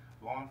U.S.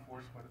 law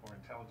enforcement or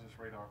intelligence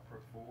radar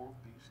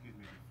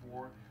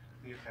before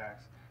the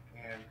attacks,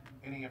 and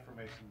any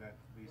information that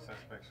these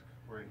suspects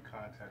were in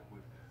contact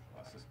with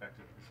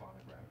suspected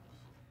Islamic radicals?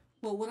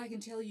 Well, what I can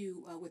tell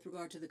you with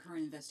regard to the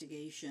current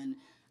investigation,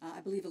 I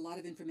believe a lot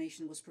of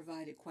information was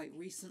provided quite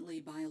recently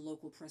by a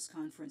local press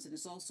conference, and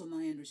it's also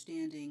my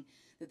understanding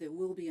that there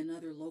will be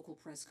another local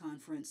press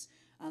conference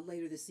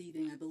later this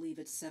evening, I believe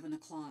at 7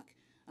 o'clock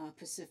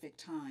Pacific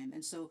time.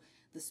 And so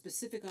the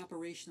specific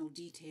operational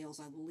details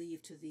I will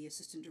leave to the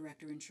assistant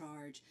director in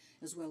charge,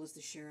 as well as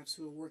the sheriffs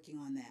who are working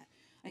on that.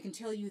 I can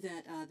tell you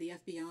that the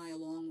FBI,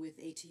 along with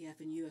ATF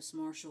and U.S.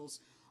 Marshals,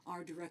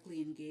 are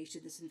directly engaged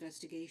in this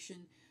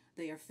investigation.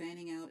 They are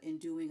fanning out and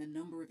doing a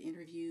number of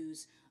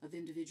interviews of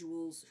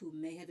individuals who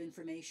may have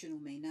information or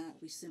may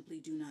not. We simply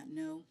do not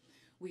know.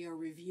 We are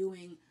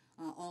reviewing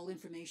all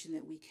information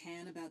that we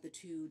can about the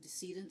two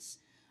decedents.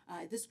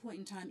 At this point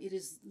in time, it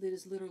is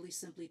literally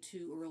simply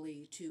too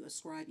early to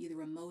ascribe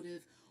either a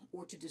motive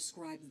or to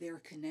describe their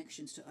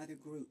connections to other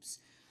groups.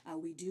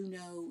 We do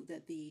know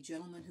that the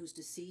gentleman who's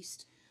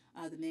deceased,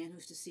 the man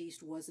who's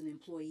deceased, was an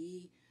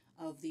employee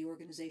of the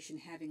organization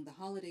having the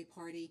holiday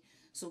party,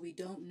 so we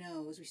don't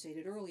know, as we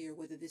stated earlier,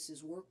 whether this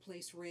is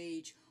workplace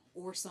rage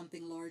or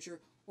something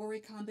larger or a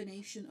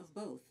combination of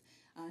both.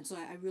 And so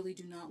I really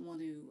do not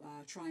want to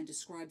try and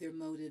describe their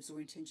motives or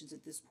intentions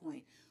at this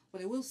point.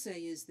 What I will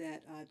say is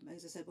that,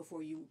 as I said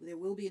before, there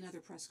will be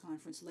another press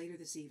conference later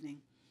this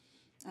evening.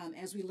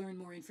 As we learn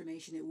more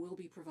information, it will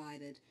be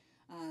provided.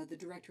 The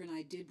director and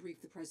I did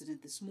brief the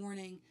president this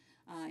morning,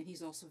 and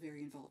he's also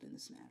very involved in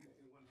this matter.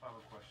 And one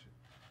final question.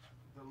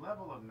 The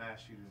level of mass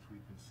shootings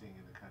we've been seeing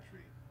in the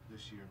country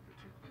this year in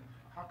particular,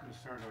 how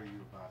concerned are you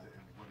about it,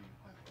 and what are you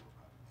planning to do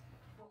about it?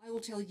 Well, I will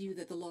tell you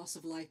that the loss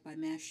of life by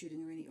mass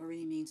shooting or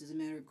any means is a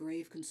matter of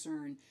grave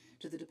concern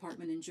to the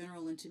department in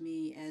general and to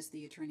me as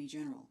the Attorney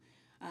General.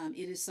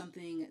 It is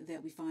something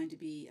that we find to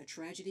be a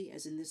tragedy,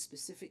 as in this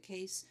specific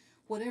case.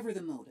 whatever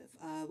the motive,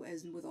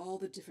 as with all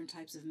the different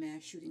types of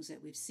mass shootings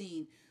that we've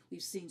seen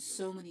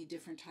so many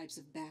different types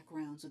of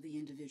backgrounds of the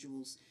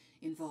individuals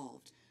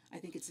involved. I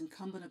think it's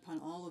incumbent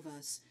upon all of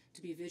us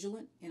to be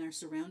vigilant in our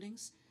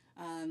surroundings,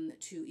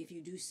 to, if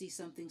you do see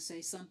something, say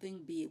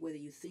something, be it whether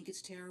you think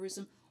it's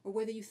terrorism or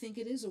whether you think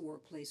it is a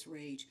workplace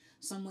rage,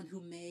 someone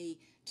who may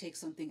take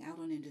something out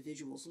on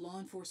individuals. Law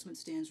enforcement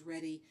stands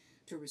ready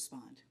to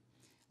respond.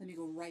 Let me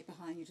go right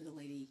behind you to the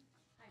lady.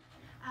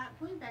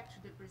 Going back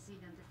to the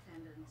Brazilian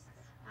defendants,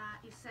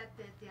 you said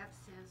that the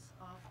absence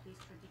of the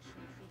extradition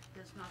treaty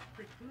does not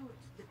preclude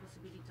the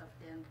possibility of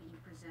them being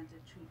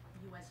presented to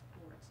U.S.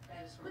 courts.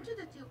 Could you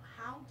detail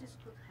how this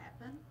could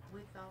happen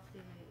without the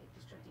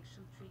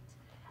extradition treaty?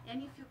 And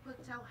if you could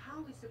tell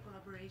how is the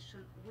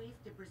collaboration with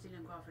the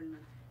Brazilian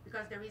government?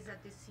 Because there is a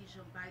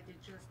decision by the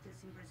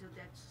justice in Brazil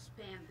that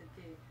suspended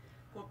the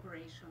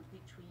cooperation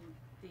between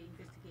the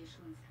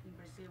investigations in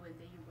Brazil and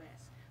the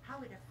U.S. How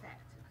it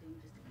affected the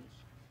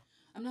investigation?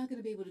 I'm not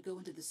going to be able to go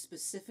into the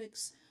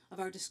specifics of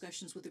our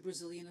discussions with the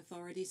Brazilian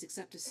authorities,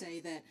 except to say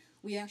that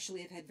we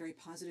actually have had very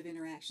positive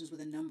interactions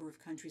with a number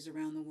of countries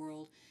around the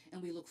world,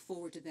 and we look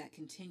forward to that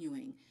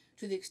continuing.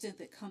 To the extent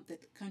that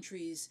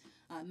countries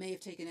may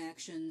have taken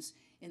actions,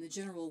 in the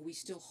general, we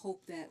still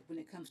hope that when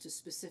it comes to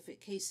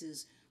specific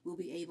cases, we'll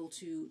be able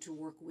to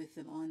work with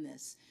them on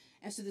this.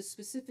 As to the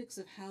specifics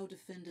of how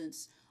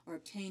defendants are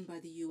obtained by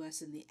the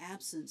U.S. in the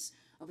absence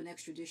of an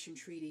extradition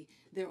treaty,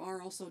 there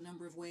are also a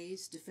number of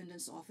ways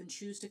defendants often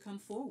choose to come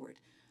forward.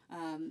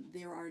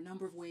 There are a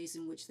number of ways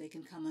in which they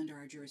can come under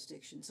our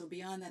jurisdiction. So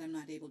beyond that, I'm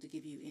not able to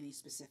give you any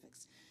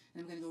specifics. And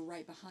I'm going to go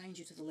right behind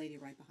you to the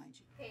lady right behind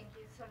you. Thank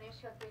you, Sonia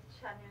Schott with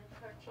Channel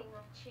 13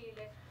 of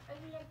Chile. I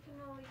would like to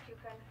know if you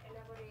can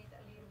elaborate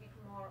a little bit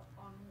more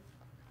on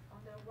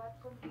under what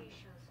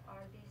conditions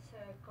are these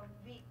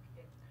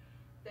convicted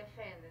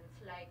defendants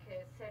like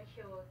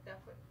Sergio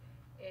Jadue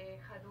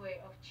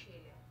of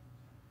Chile.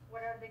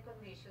 What are the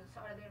conditions?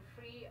 Are they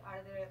free?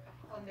 Are they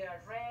under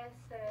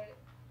arrest?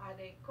 Are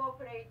they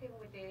cooperating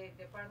with the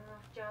Department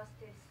of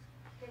Justice?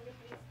 Can you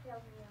please tell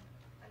me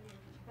a little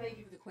bit? Thank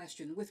you for the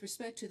question. With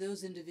respect to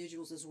those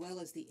individuals, as well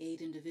as the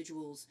 8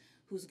 individuals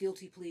whose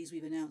guilty pleas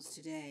we've announced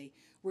today,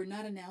 we're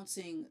not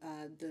announcing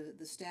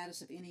the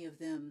status of any of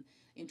them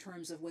in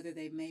terms of whether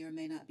they may or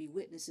may not be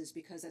witnesses,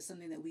 because that's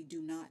something that we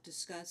do not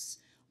discuss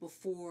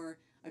before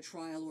a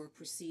trial or a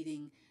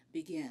proceeding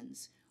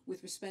begins.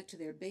 With respect to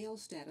their bail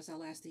status,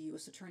 I'll ask the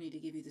U.S. Attorney to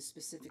give you the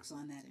specifics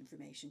on that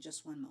information.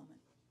 Just one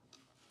moment.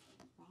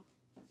 Rob?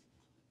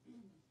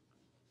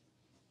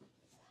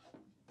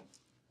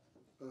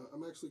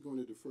 I'm actually going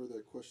to defer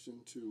that question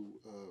to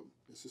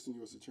Assistant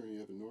U.S.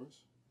 Attorney Evan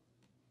Norris.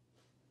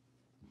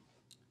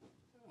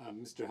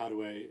 Mr.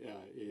 Jadue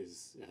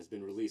has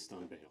been released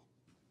on bail.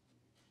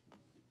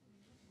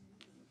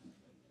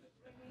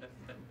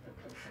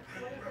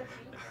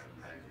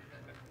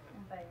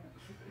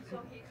 So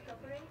he's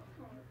cooperating?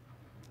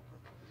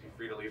 Is he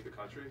free to leave the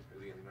country?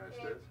 Is he in the United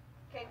States?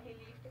 Can he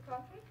leave the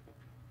country?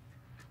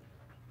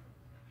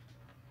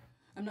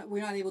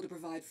 We're not able to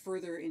provide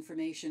further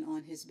information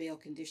on his bail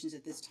conditions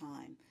at this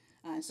time,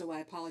 and so I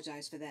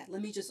apologize for that.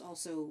 Let me just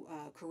also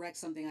correct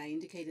something. I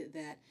indicated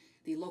that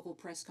the local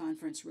press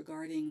conference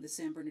regarding the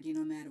San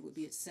Bernardino matter would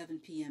be at 7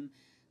 p.m.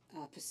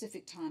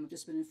 Pacific time. I've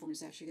just been informed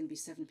it's actually going to be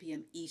 7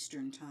 p.m.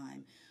 Eastern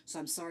time, so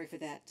I'm sorry for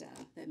that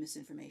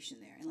misinformation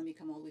there. And let me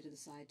come all the way to the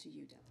side to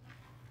you, Deb.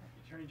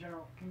 Attorney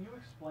General, can you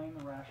explain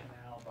the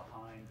rationale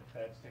behind the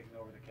feds taking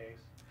over the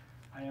case?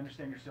 I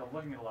understand you're still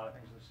looking at a lot of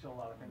things, there's still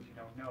a lot of things you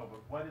don't know, but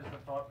what is the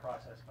thought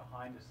process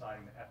behind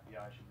deciding that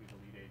FBI should be the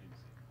lead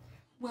agency?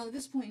 Well, at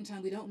this point in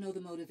time, we don't know the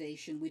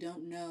motivation. We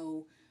don't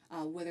know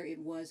whether it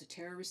was a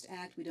terrorist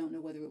act. We don't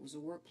know whether it was a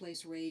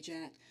workplace rage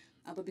act.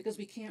 But because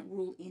we can't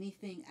rule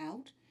anything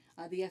out,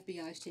 the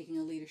FBI is taking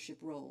a leadership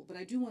role. But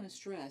I do want to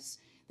stress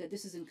that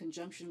this is in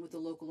conjunction with the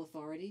local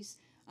authorities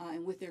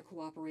and with their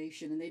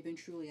cooperation, and they've been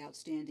truly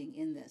outstanding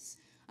in this.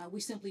 We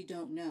simply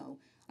don't know.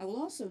 I will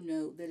also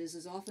note that, as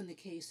is often the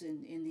case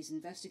in these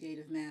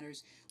investigative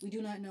matters, we do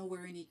not know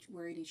where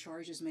any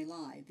charges may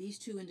lie. These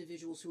 2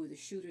 individuals who are the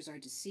shooters are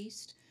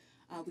deceased.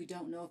 We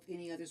don't know if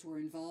any others were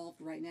involved.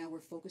 Right now we're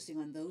focusing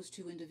on those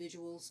 2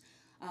 individuals.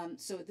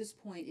 So at this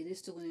point it is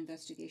still an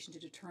investigation to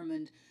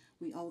determine,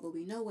 although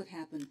we know what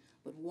happened,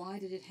 but why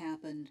did it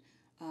happen,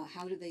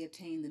 how did they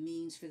obtain the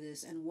means for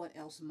this, and what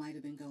else might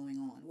have been going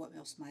on, what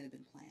else might have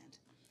been planned.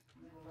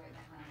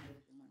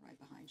 Right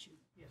behind you.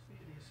 Yes, the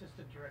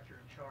assistant director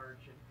in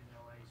charge in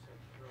LA said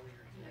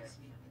earlier today.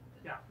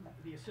 Yeah,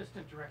 the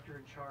assistant director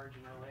in charge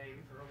in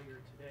LA earlier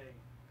today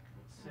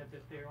said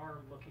that they are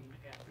looking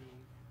at the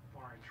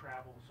foreign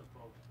travels of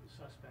both the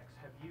suspects.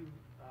 Have you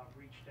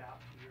reached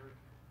out to your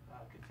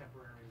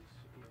contemporaries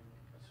in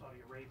Saudi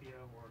Arabia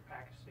or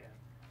Pakistan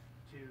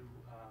to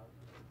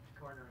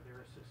garner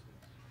their assistance?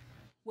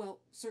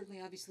 Well,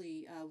 certainly,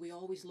 obviously, we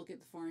always look at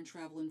the foreign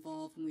travel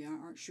involved when we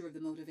aren't sure of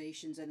the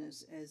motivations, and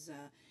as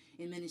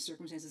in many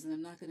circumstances, and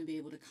I'm not going to be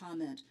able to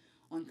comment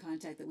on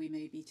contact that we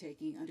may be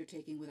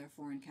undertaking with our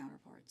foreign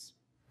counterparts.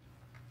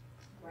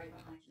 Right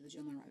behind you, the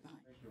gentleman right behind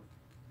you.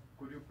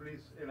 Could you please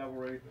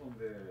elaborate on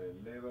the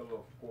level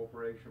of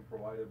cooperation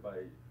provided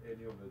by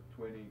any of the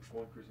 20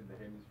 countries in the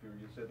hemisphere?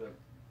 You said that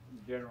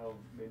in general,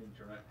 many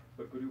international,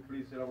 but could you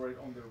please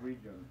elaborate on the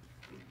region?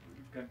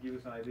 You can give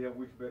us an idea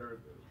which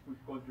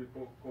country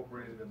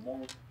cooperated the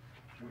most,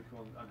 which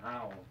one, and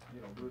how?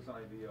 You know, give us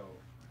an idea of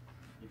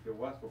if there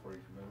was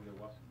cooperation, maybe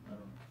there wasn't, I don't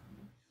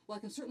know. Well,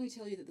 I can certainly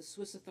tell you that the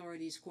Swiss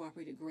authorities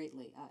cooperated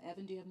greatly.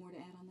 Evan, do you have more to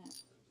add on that?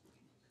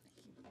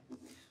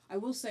 Thank you. I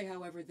will say,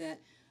 however, that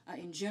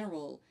in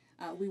general,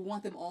 we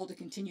want them all to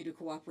continue to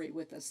cooperate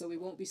with us, so we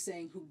won't be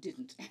saying who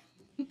didn't.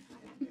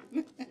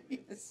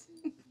 Yes.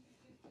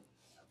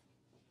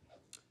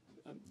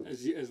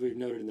 As we've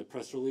noted in the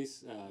press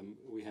release,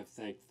 we have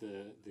thanked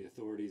the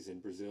authorities in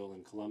Brazil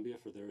and Colombia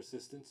for their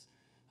assistance,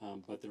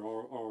 but there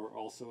are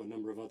also a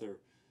number of other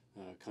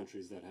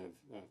countries that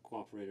have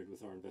cooperated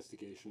with our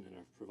investigation and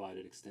have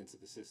provided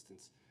extensive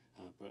assistance,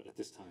 but at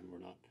this time we're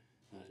not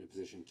in a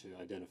position to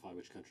identify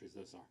which countries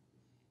those are.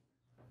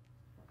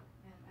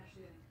 And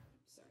actually,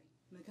 sorry,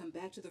 I'm going to come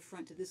back to the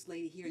front to this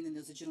lady here, and then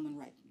there's a gentleman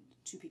right,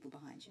 two people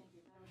behind you.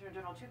 Madam Attorney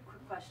General, two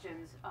quick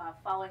questions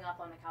following up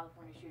on the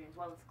California shootings.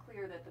 While it's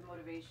clear that the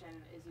motivation,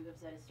 as you have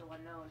said, is still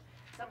unknown,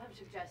 some have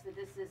suggested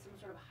that this is some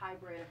sort of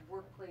hybrid of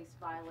workplace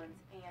violence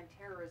and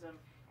terrorism.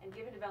 And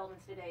given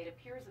developments today, it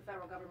appears the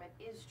federal government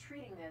is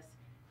treating this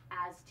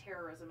as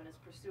terrorism and is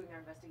pursuing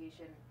their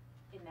investigation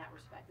in that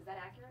respect. Is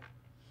that accurate?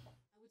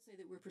 I would say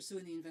that we're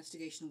pursuing the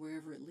investigation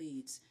wherever it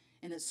leads,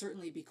 and that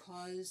certainly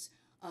because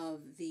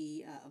of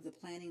the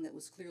planning that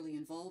was clearly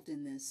involved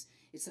in this,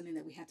 it's something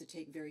that we have to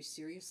take very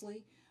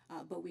seriously.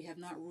 But we have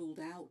not ruled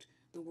out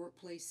the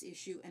workplace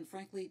issue, and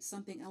frankly,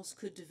 something else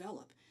could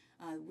develop.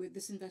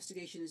 This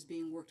investigation is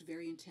being worked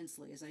very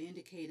intensely. As I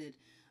indicated,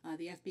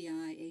 the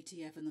FBI,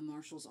 ATF, and the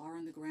marshals are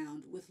on the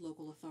ground with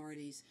local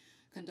authorities,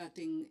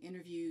 conducting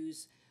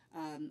interviews,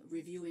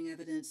 reviewing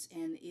evidence,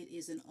 and it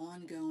is an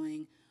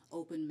ongoing,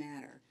 open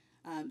matter.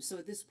 So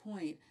at this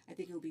point, I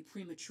think it would be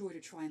premature to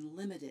try and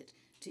limit it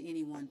to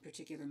any one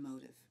particular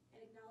motive.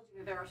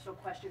 There are still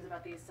questions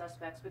about these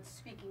suspects, but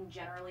speaking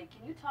generally,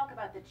 can you talk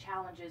about the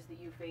challenges that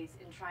you face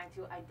in trying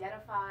to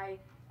identify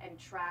and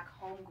track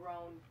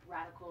homegrown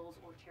radicals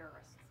or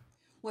terrorists?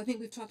 Well, I think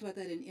we've talked about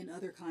that in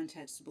other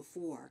contexts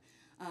before.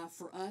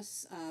 For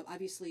us,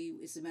 obviously,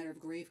 it's a matter of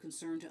grave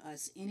concern to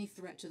us. Any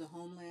threat to the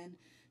homeland,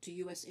 to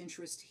U.S.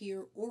 interest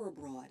here or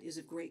abroad, is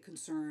of great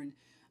concern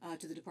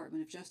to the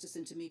Department of Justice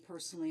and to me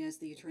personally as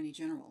the Attorney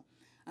General.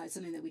 It's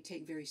something that we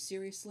take very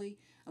seriously.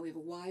 We have a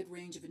wide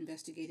range of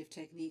investigative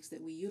techniques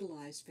that we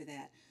utilize for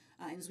that.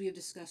 And as we have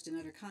discussed in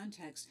other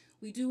contexts,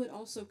 we do it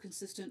also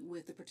consistent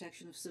with the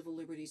protection of civil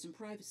liberties and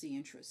privacy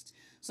interests.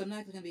 So I'm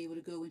not going to be able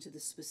to go into the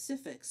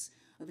specifics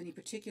of any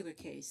particular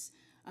case,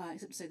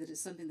 except to say that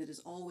it's something that is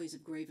always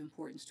of grave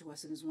importance to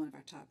us and is one of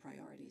our top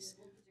priorities.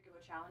 What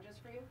particular challenges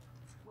for you?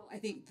 Well, I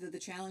think the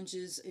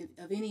challenges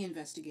of any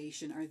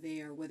investigation are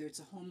there, whether it's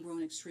a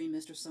homegrown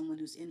extremist or someone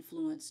who's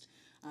influenced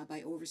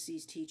by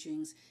overseas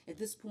teachings. At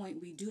this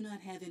point, we do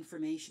not have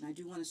information. I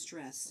do want to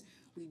stress,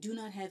 we do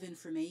not have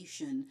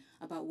information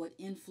about what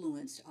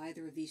influenced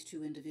either of these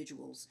two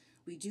individuals.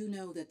 We do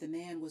know that the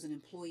man was an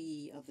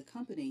employee of the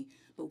company,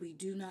 but we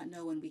do not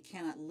know and we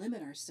cannot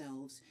limit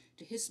ourselves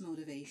to his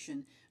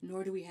motivation,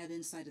 nor do we have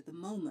insight at the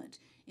moment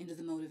into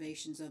the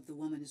motivations of the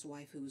woman, his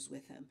wife, who was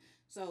with him.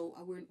 So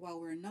while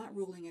we're not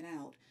ruling it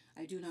out,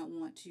 I do not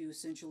want to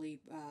essentially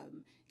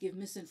give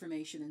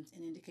misinformation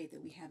and indicate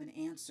that we have an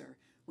answer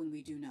when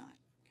we do not.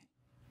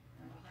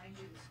 Okay. Behind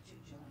you is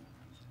two gentlemen,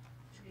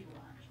 two people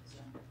behind you.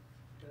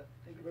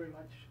 Thank you very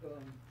much,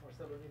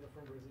 Marcelo Nina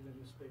from Brazilian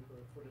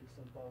newspaper for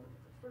São Paulo.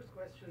 First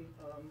question,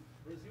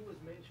 Brazil was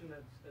mentioned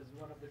as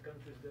one of the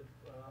countries that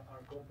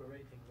are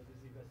cooperating with this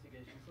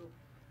investigation. So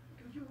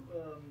could you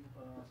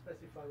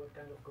specify what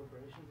kind of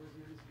cooperation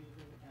Brazil is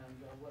giving and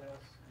what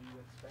else do you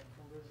expect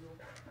from Brazil?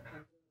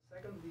 And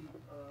secondly,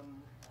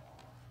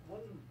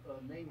 one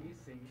name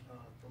missing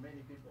for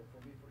many people,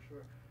 for me for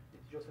sure, is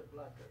Joseph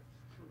Blatter.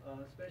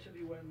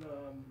 Especially when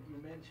you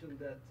mentioned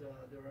that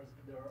there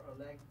are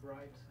alleged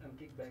bribes and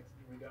kickbacks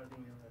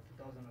regarding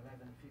 2011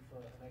 FIFA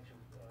election,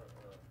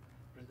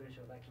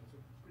 presidential election. So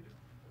could you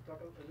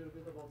talk a little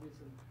bit about this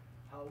and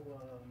how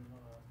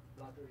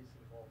Blatter is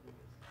involved in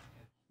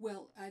this?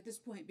 Well, at this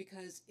point,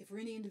 because for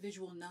any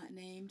individual not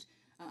named,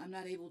 I'm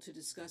not able to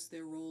discuss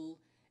their role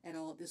at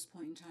all at this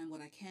point in time.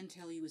 What I can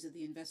tell you is that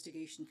the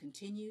investigation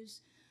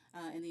continues,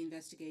 and the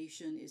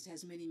investigation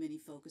has many, many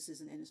focuses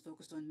and is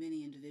focused on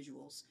many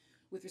individuals.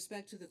 With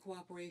respect to the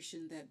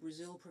cooperation that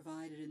Brazil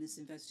provided in this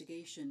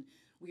investigation,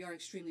 we are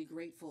extremely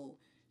grateful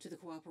to the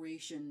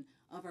cooperation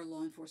of our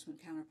law enforcement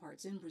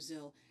counterparts in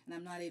Brazil, and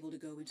I'm not able to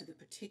go into the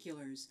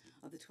particulars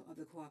of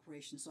the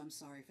cooperation, so I'm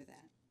sorry for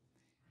that.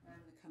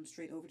 I'm going to come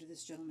straight over to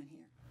this gentleman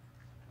here.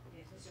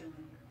 Yes, this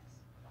gentleman here,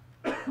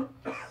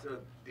 yes. So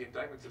the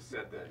indictments have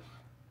said that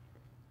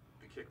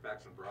the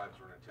kickbacks and bribes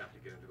were an attempt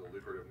to get into the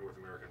lucrative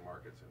North American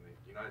markets, and the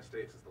United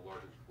States is the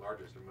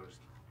largest and most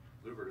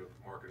lucrative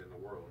market in the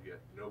world,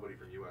 yet nobody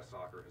from U.S.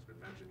 soccer has been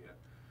mentioned yet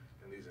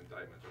in these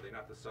indictments. Are they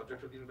not the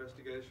subject of the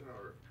investigation,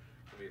 or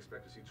Can we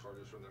expect to see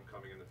charges from them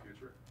coming in the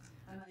future?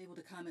 I'm not able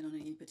to comment on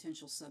any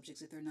potential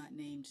subjects if they're not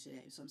named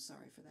today, so I'm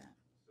sorry for that.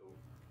 So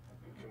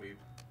can we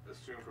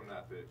assume from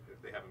that that if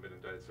they haven't been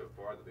indicted so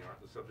far, that they aren't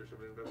the subjects of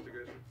an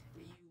investigation?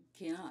 You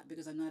cannot,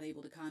 because I'm not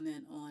able to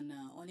comment on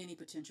any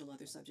potential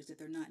other subjects.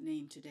 If they're not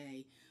named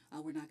today,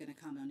 we're not going to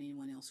comment on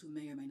anyone else who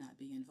may or may not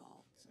be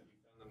involved. So. Have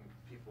you found them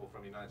people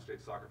from the United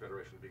States Soccer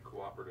Federation to be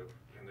cooperative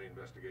in the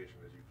investigation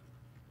as you've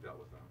dealt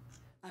with them?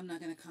 I'm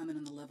not going to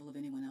comment on the level of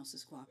anyone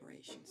else's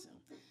cooperation. So,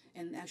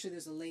 and actually,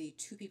 there's a lady,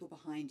 two people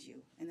behind you,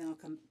 and then I'll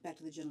come back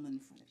to the gentleman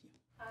in front of you.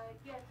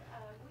 Yes,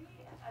 we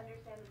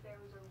understand that there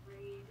was a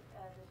raid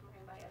this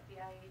morning by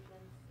FBI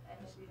agents.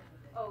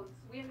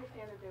 We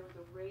understand that there was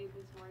a raid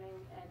this morning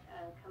at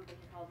a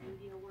company called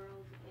Media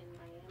World in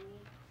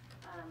Miami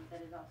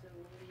that is also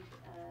named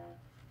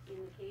in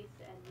the case,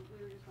 and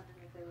we were just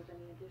wondering if there was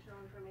any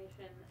additional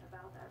information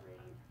about that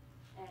raid,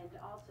 and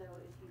also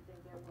if you think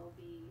there will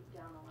be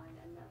down the line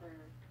another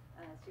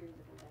series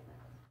of indictments.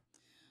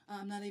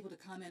 I'm not able to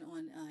comment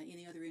on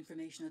any other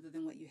information other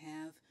than what you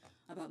have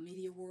about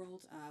Media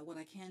World. What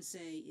I can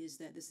say is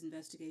that this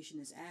investigation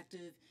is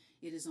active,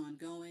 it is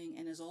ongoing,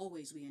 and as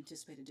always, we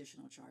anticipate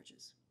additional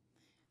charges.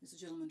 There's a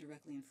gentleman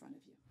directly in front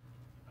of you.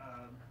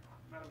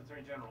 Madam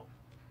Attorney General,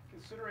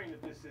 considering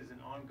that this is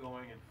an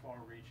ongoing and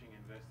far-reaching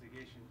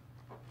investigation,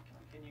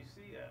 can you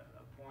see a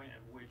point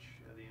at which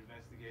the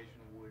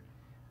investigation would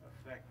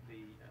affect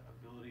the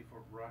ability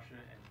for Russia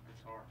and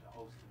Qatar to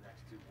host the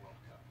next two World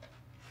Cups?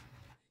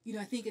 You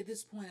know, I think at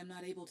this point I'm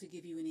not able to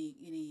give you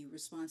any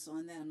response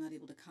on that. I'm not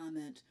able to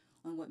comment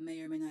on what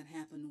may or may not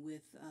happen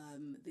with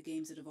the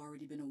games that have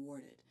already been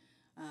awarded.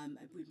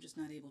 We're just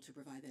not able to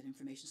provide that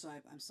information, so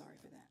I'm sorry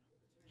for that.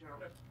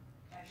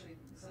 Actually,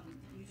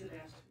 you should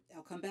ask.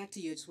 I'll come back to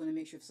you. I just want to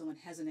make sure if someone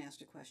hasn't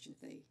asked a question, if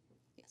they...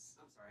 Yes.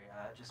 I'm sorry,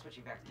 just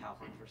switching back to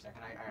California for a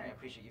second. I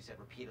appreciate you said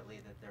repeatedly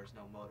that there's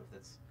no motive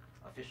that's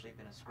officially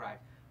been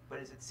ascribed. But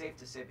is it safe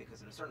to say,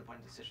 because at a certain point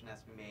a decision has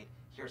to be made,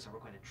 here's how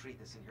we're going to treat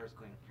this and here's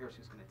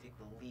who's going to take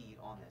the lead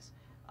on this.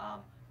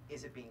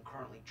 Is it being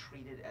currently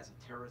treated as a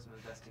terrorism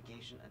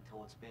investigation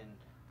until it's been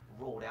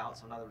rolled out?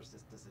 So in other words,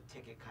 does the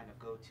ticket kind of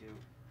go to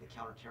the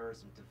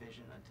counterterrorism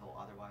division until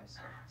otherwise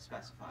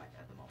specified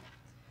at the moment?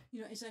 You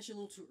know, it's actually a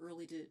little too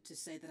early to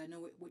say that. I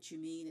know what you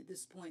mean. At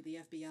this point, the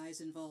FBI is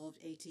involved,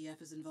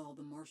 ATF is involved,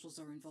 the marshals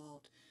are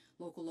involved,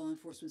 local law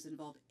enforcement is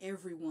involved.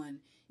 Everyone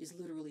is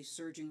literally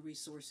surging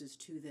resources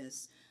to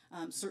this.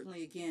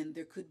 Certainly, again,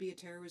 there could be a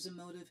terrorism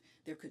motive.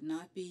 There could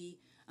not be.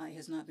 It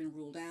has not been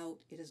ruled out.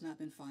 It has not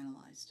been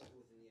finalized.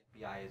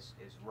 The FBI is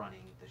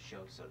running the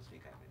show, so to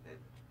speak. I mean,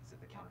 is it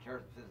the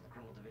counterterrorism, is it the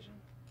criminal division?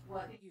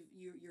 Well,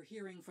 you're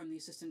hearing from the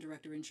assistant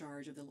director in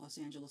charge of the Los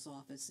Angeles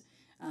office,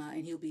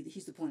 and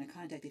he's the point of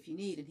contact if you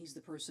need, and he's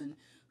the person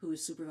who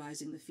is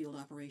supervising the field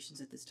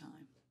operations at this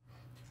time.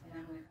 And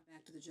I'm going to come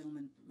back to the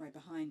gentleman right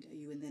behind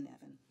you, and then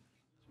Evan.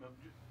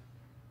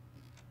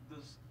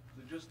 Does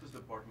the Justice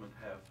Department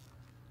have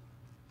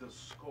the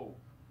scope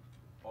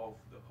of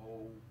the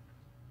whole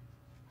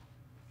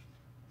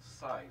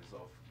size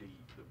of the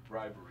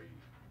bribery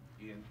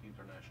in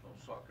international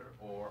soccer,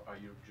 or are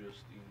you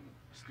just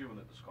still in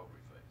the discovery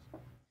phase?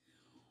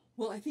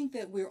 Well, I think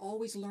that we're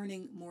always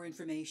learning more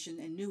information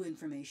and new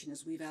information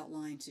as we've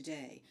outlined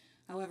today.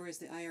 However, as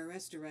the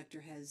IRS director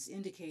has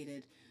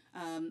indicated,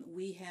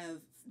 we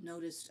have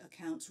noticed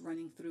accounts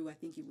running through, I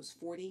think it was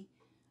 40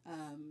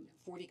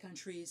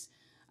 countries,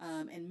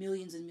 and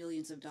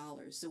millions of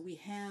dollars. So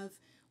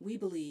we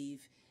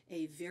believe,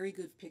 a very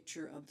good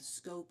picture of the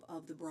scope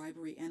of the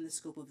bribery and the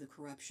scope of the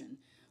corruption.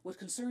 What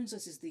concerns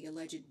us is the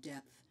alleged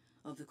depth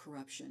of the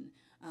corruption,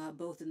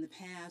 both in the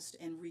past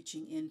and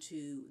reaching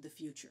into the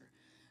future.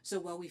 So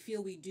while we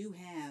feel we do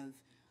have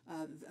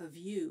a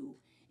view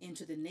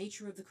into the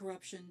nature of the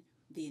corruption,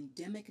 the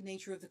endemic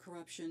nature of the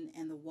corruption,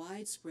 and the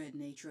widespread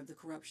nature of the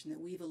corruption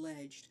that we've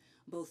alleged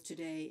both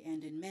today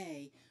and in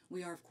May,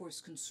 we are of course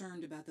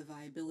concerned about the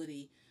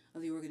viability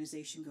of the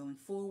organization going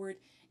forward,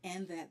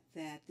 and that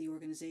the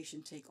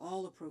organization take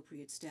all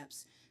appropriate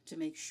steps to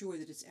make sure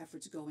that its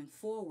efforts going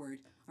forward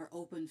are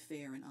open,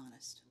 fair, and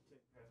honest.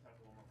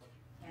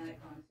 And I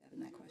promise Evan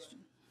that question.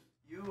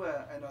 You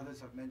and others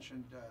have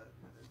mentioned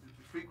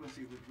the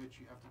frequency with which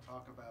you have to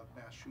talk about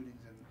mass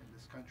shootings in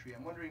this country.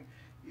 I'm wondering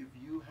if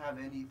you have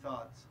any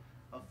thoughts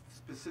of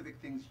specific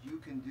things you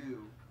can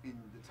do in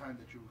the time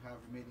that you have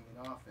remaining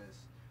in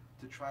office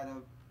to try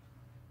to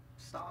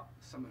stop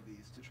some of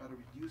these, to try to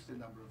reduce the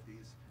number of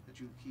these that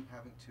you keep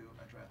having to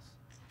address.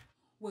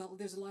 Well,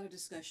 there's a lot of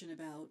discussion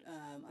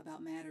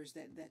about matters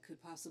that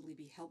could possibly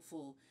be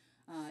helpful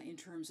in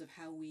terms of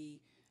how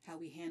we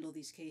handle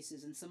these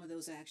cases, and some of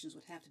those actions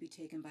would have to be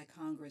taken by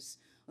Congress,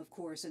 of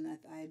course, and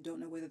I don't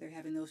know whether they're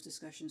having those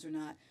discussions or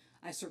not.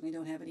 I certainly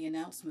don't have any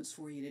announcements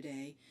for you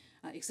today,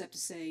 except to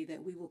say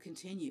that we will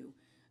continue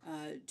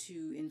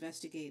to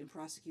investigate and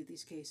prosecute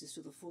these cases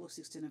to the fullest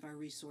extent of our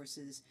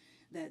resources,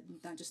 that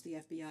not just the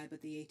FBI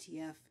but the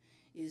ATF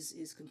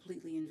is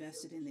completely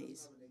invested in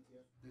these.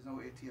 There's no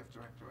ATF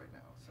director right now,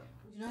 so.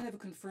 We do not have a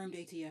confirmed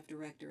ATF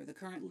director. The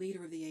current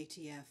leader of the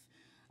ATF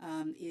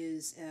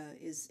is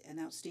an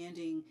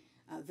outstanding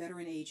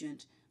veteran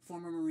agent,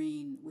 former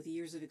Marine with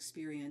years of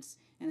experience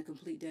and a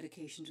complete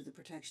dedication to the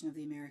protection of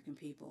the American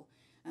people.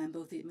 And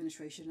both the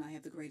administration and I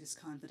have the greatest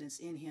confidence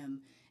in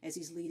him as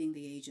he's leading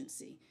the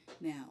agency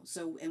now.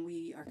 And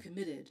we are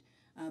committed,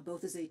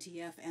 both as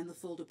ATF and the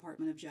full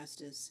Department of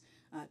Justice,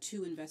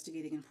 to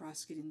investigating and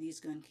prosecuting these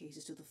gun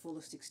cases to the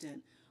fullest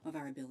extent of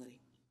our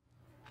ability.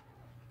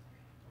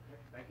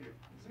 Thank you.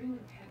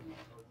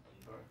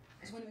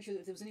 I just want to make sure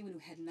that if there was anyone who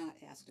had not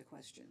asked a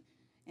question,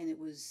 and it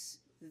was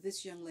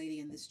this young lady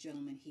and this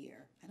gentleman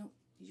here.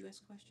 Did you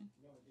ask a question?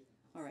 No, I didn't.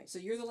 All right, so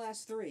you're the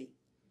last three.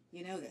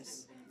 You know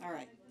this. All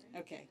right,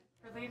 okay.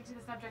 Related to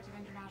the subject of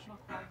international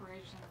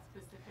cooperation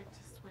specific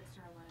to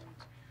Switzerland,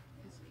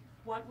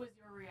 what was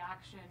your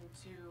reaction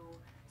to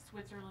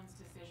Switzerland's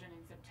decision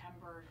in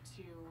September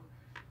to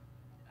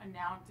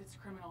announce its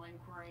criminal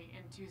inquiry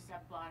into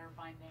Sepp Blatter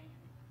by name?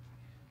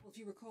 Well, if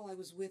you recall, I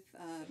was with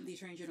the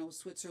Attorney General of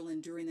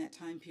Switzerland during that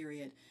time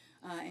period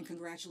and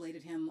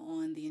congratulated him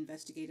on the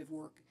investigative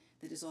work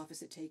that his office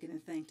had taken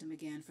and thanked him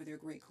again for their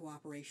great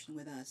cooperation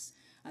with us.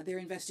 Their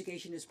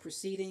investigation is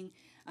proceeding,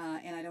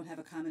 and I don't have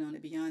a comment on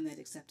it beyond that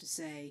except to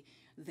say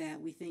that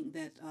we think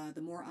that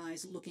the more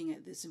eyes looking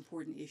at this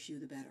important issue,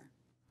 the better.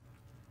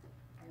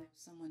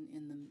 Someone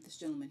in this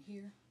gentleman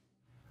here.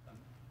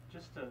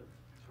 Just to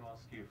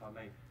ask you, if I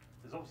may,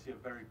 there's obviously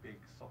a very big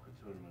soccer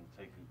tournament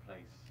taking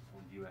place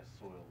on US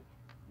soil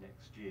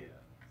next year.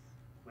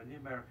 When the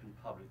American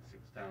public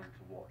sits down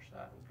to watch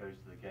that or goes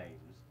to the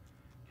games,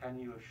 can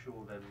you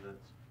assure them that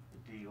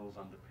the deals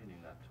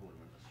underpinning that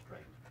tournament are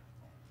straight?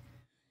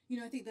 You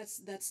know, I think that's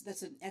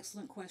an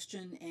excellent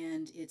question,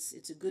 and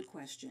it's a good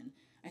question.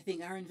 I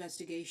think our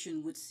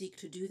investigation would seek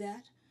to do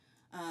that,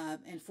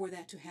 and for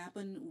that to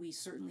happen, we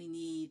certainly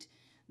need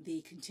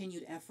the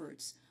continued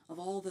efforts of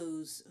all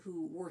those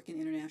who work in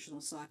international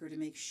soccer to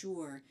make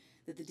sure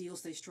that the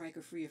deals they strike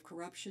are free of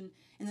corruption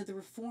and that the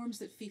reforms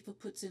that FIFA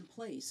puts in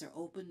place are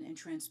open and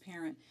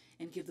transparent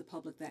and give the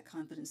public that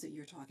confidence that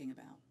you're talking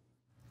about.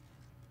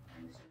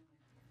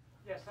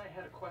 Yes, I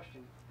had a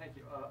question, thank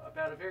you,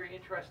 about a very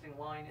interesting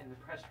line in the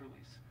press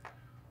release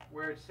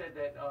where it said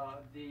that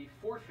the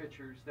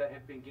forfeitures that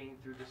have been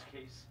gained through this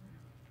case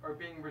are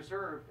being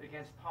reserved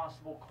against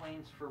possible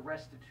claims for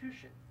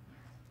restitution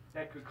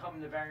that could come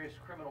in the various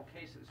criminal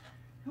cases.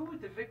 Who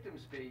would the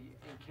victims be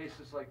in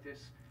cases like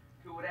this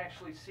who would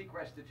actually seek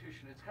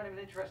restitution? It's kind of an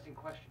interesting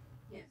question.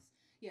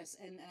 Yes,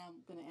 and I'm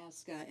going to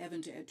ask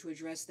Evan to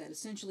address that.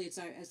 Essentially,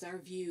 it's our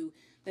view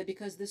that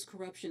because this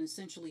corruption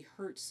essentially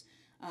hurts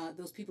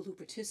those people who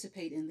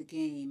participate in the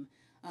game,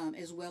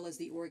 as well as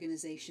the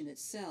organization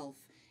itself,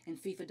 and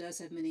FIFA does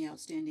have many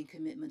outstanding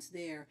commitments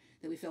there,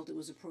 that we felt it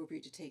was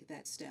appropriate to take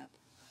that step.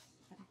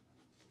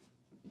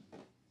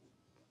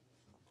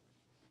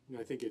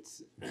 I think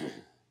it's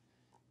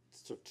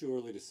sort of too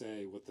early to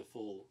say what the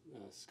full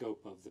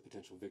scope of the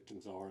potential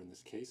victims are in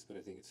this case, but I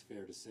think it's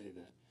fair to say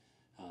that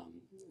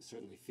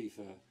certainly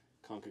FIFA,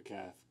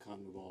 CONCACAF,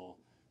 CONMEBOL,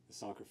 the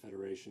soccer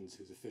federations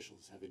whose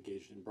officials have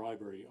engaged in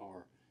bribery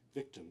are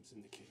victims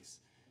in the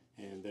case,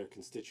 and their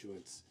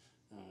constituents,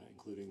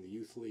 including the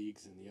youth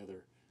leagues and the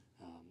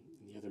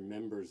other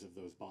members of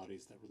those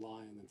bodies that rely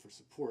on them for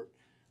support,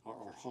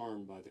 are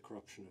harmed by the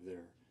corruption of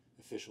their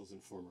officials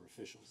and former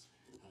officials.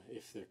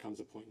 If there comes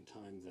a point in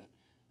time that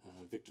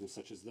victims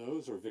such as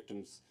those or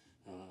victims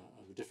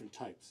of different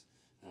types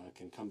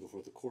can come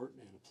before the court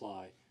and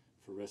apply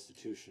for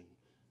restitution,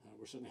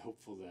 we're certainly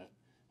hopeful that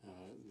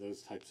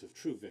those types of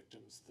true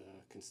victims, the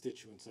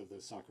constituents of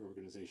those soccer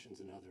organizations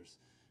and others,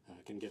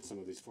 can get some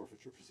of these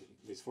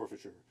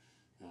forfeiture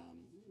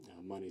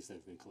monies that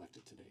have been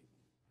collected to date.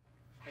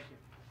 Thank you.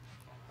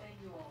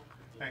 Thank you all.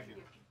 Thank you.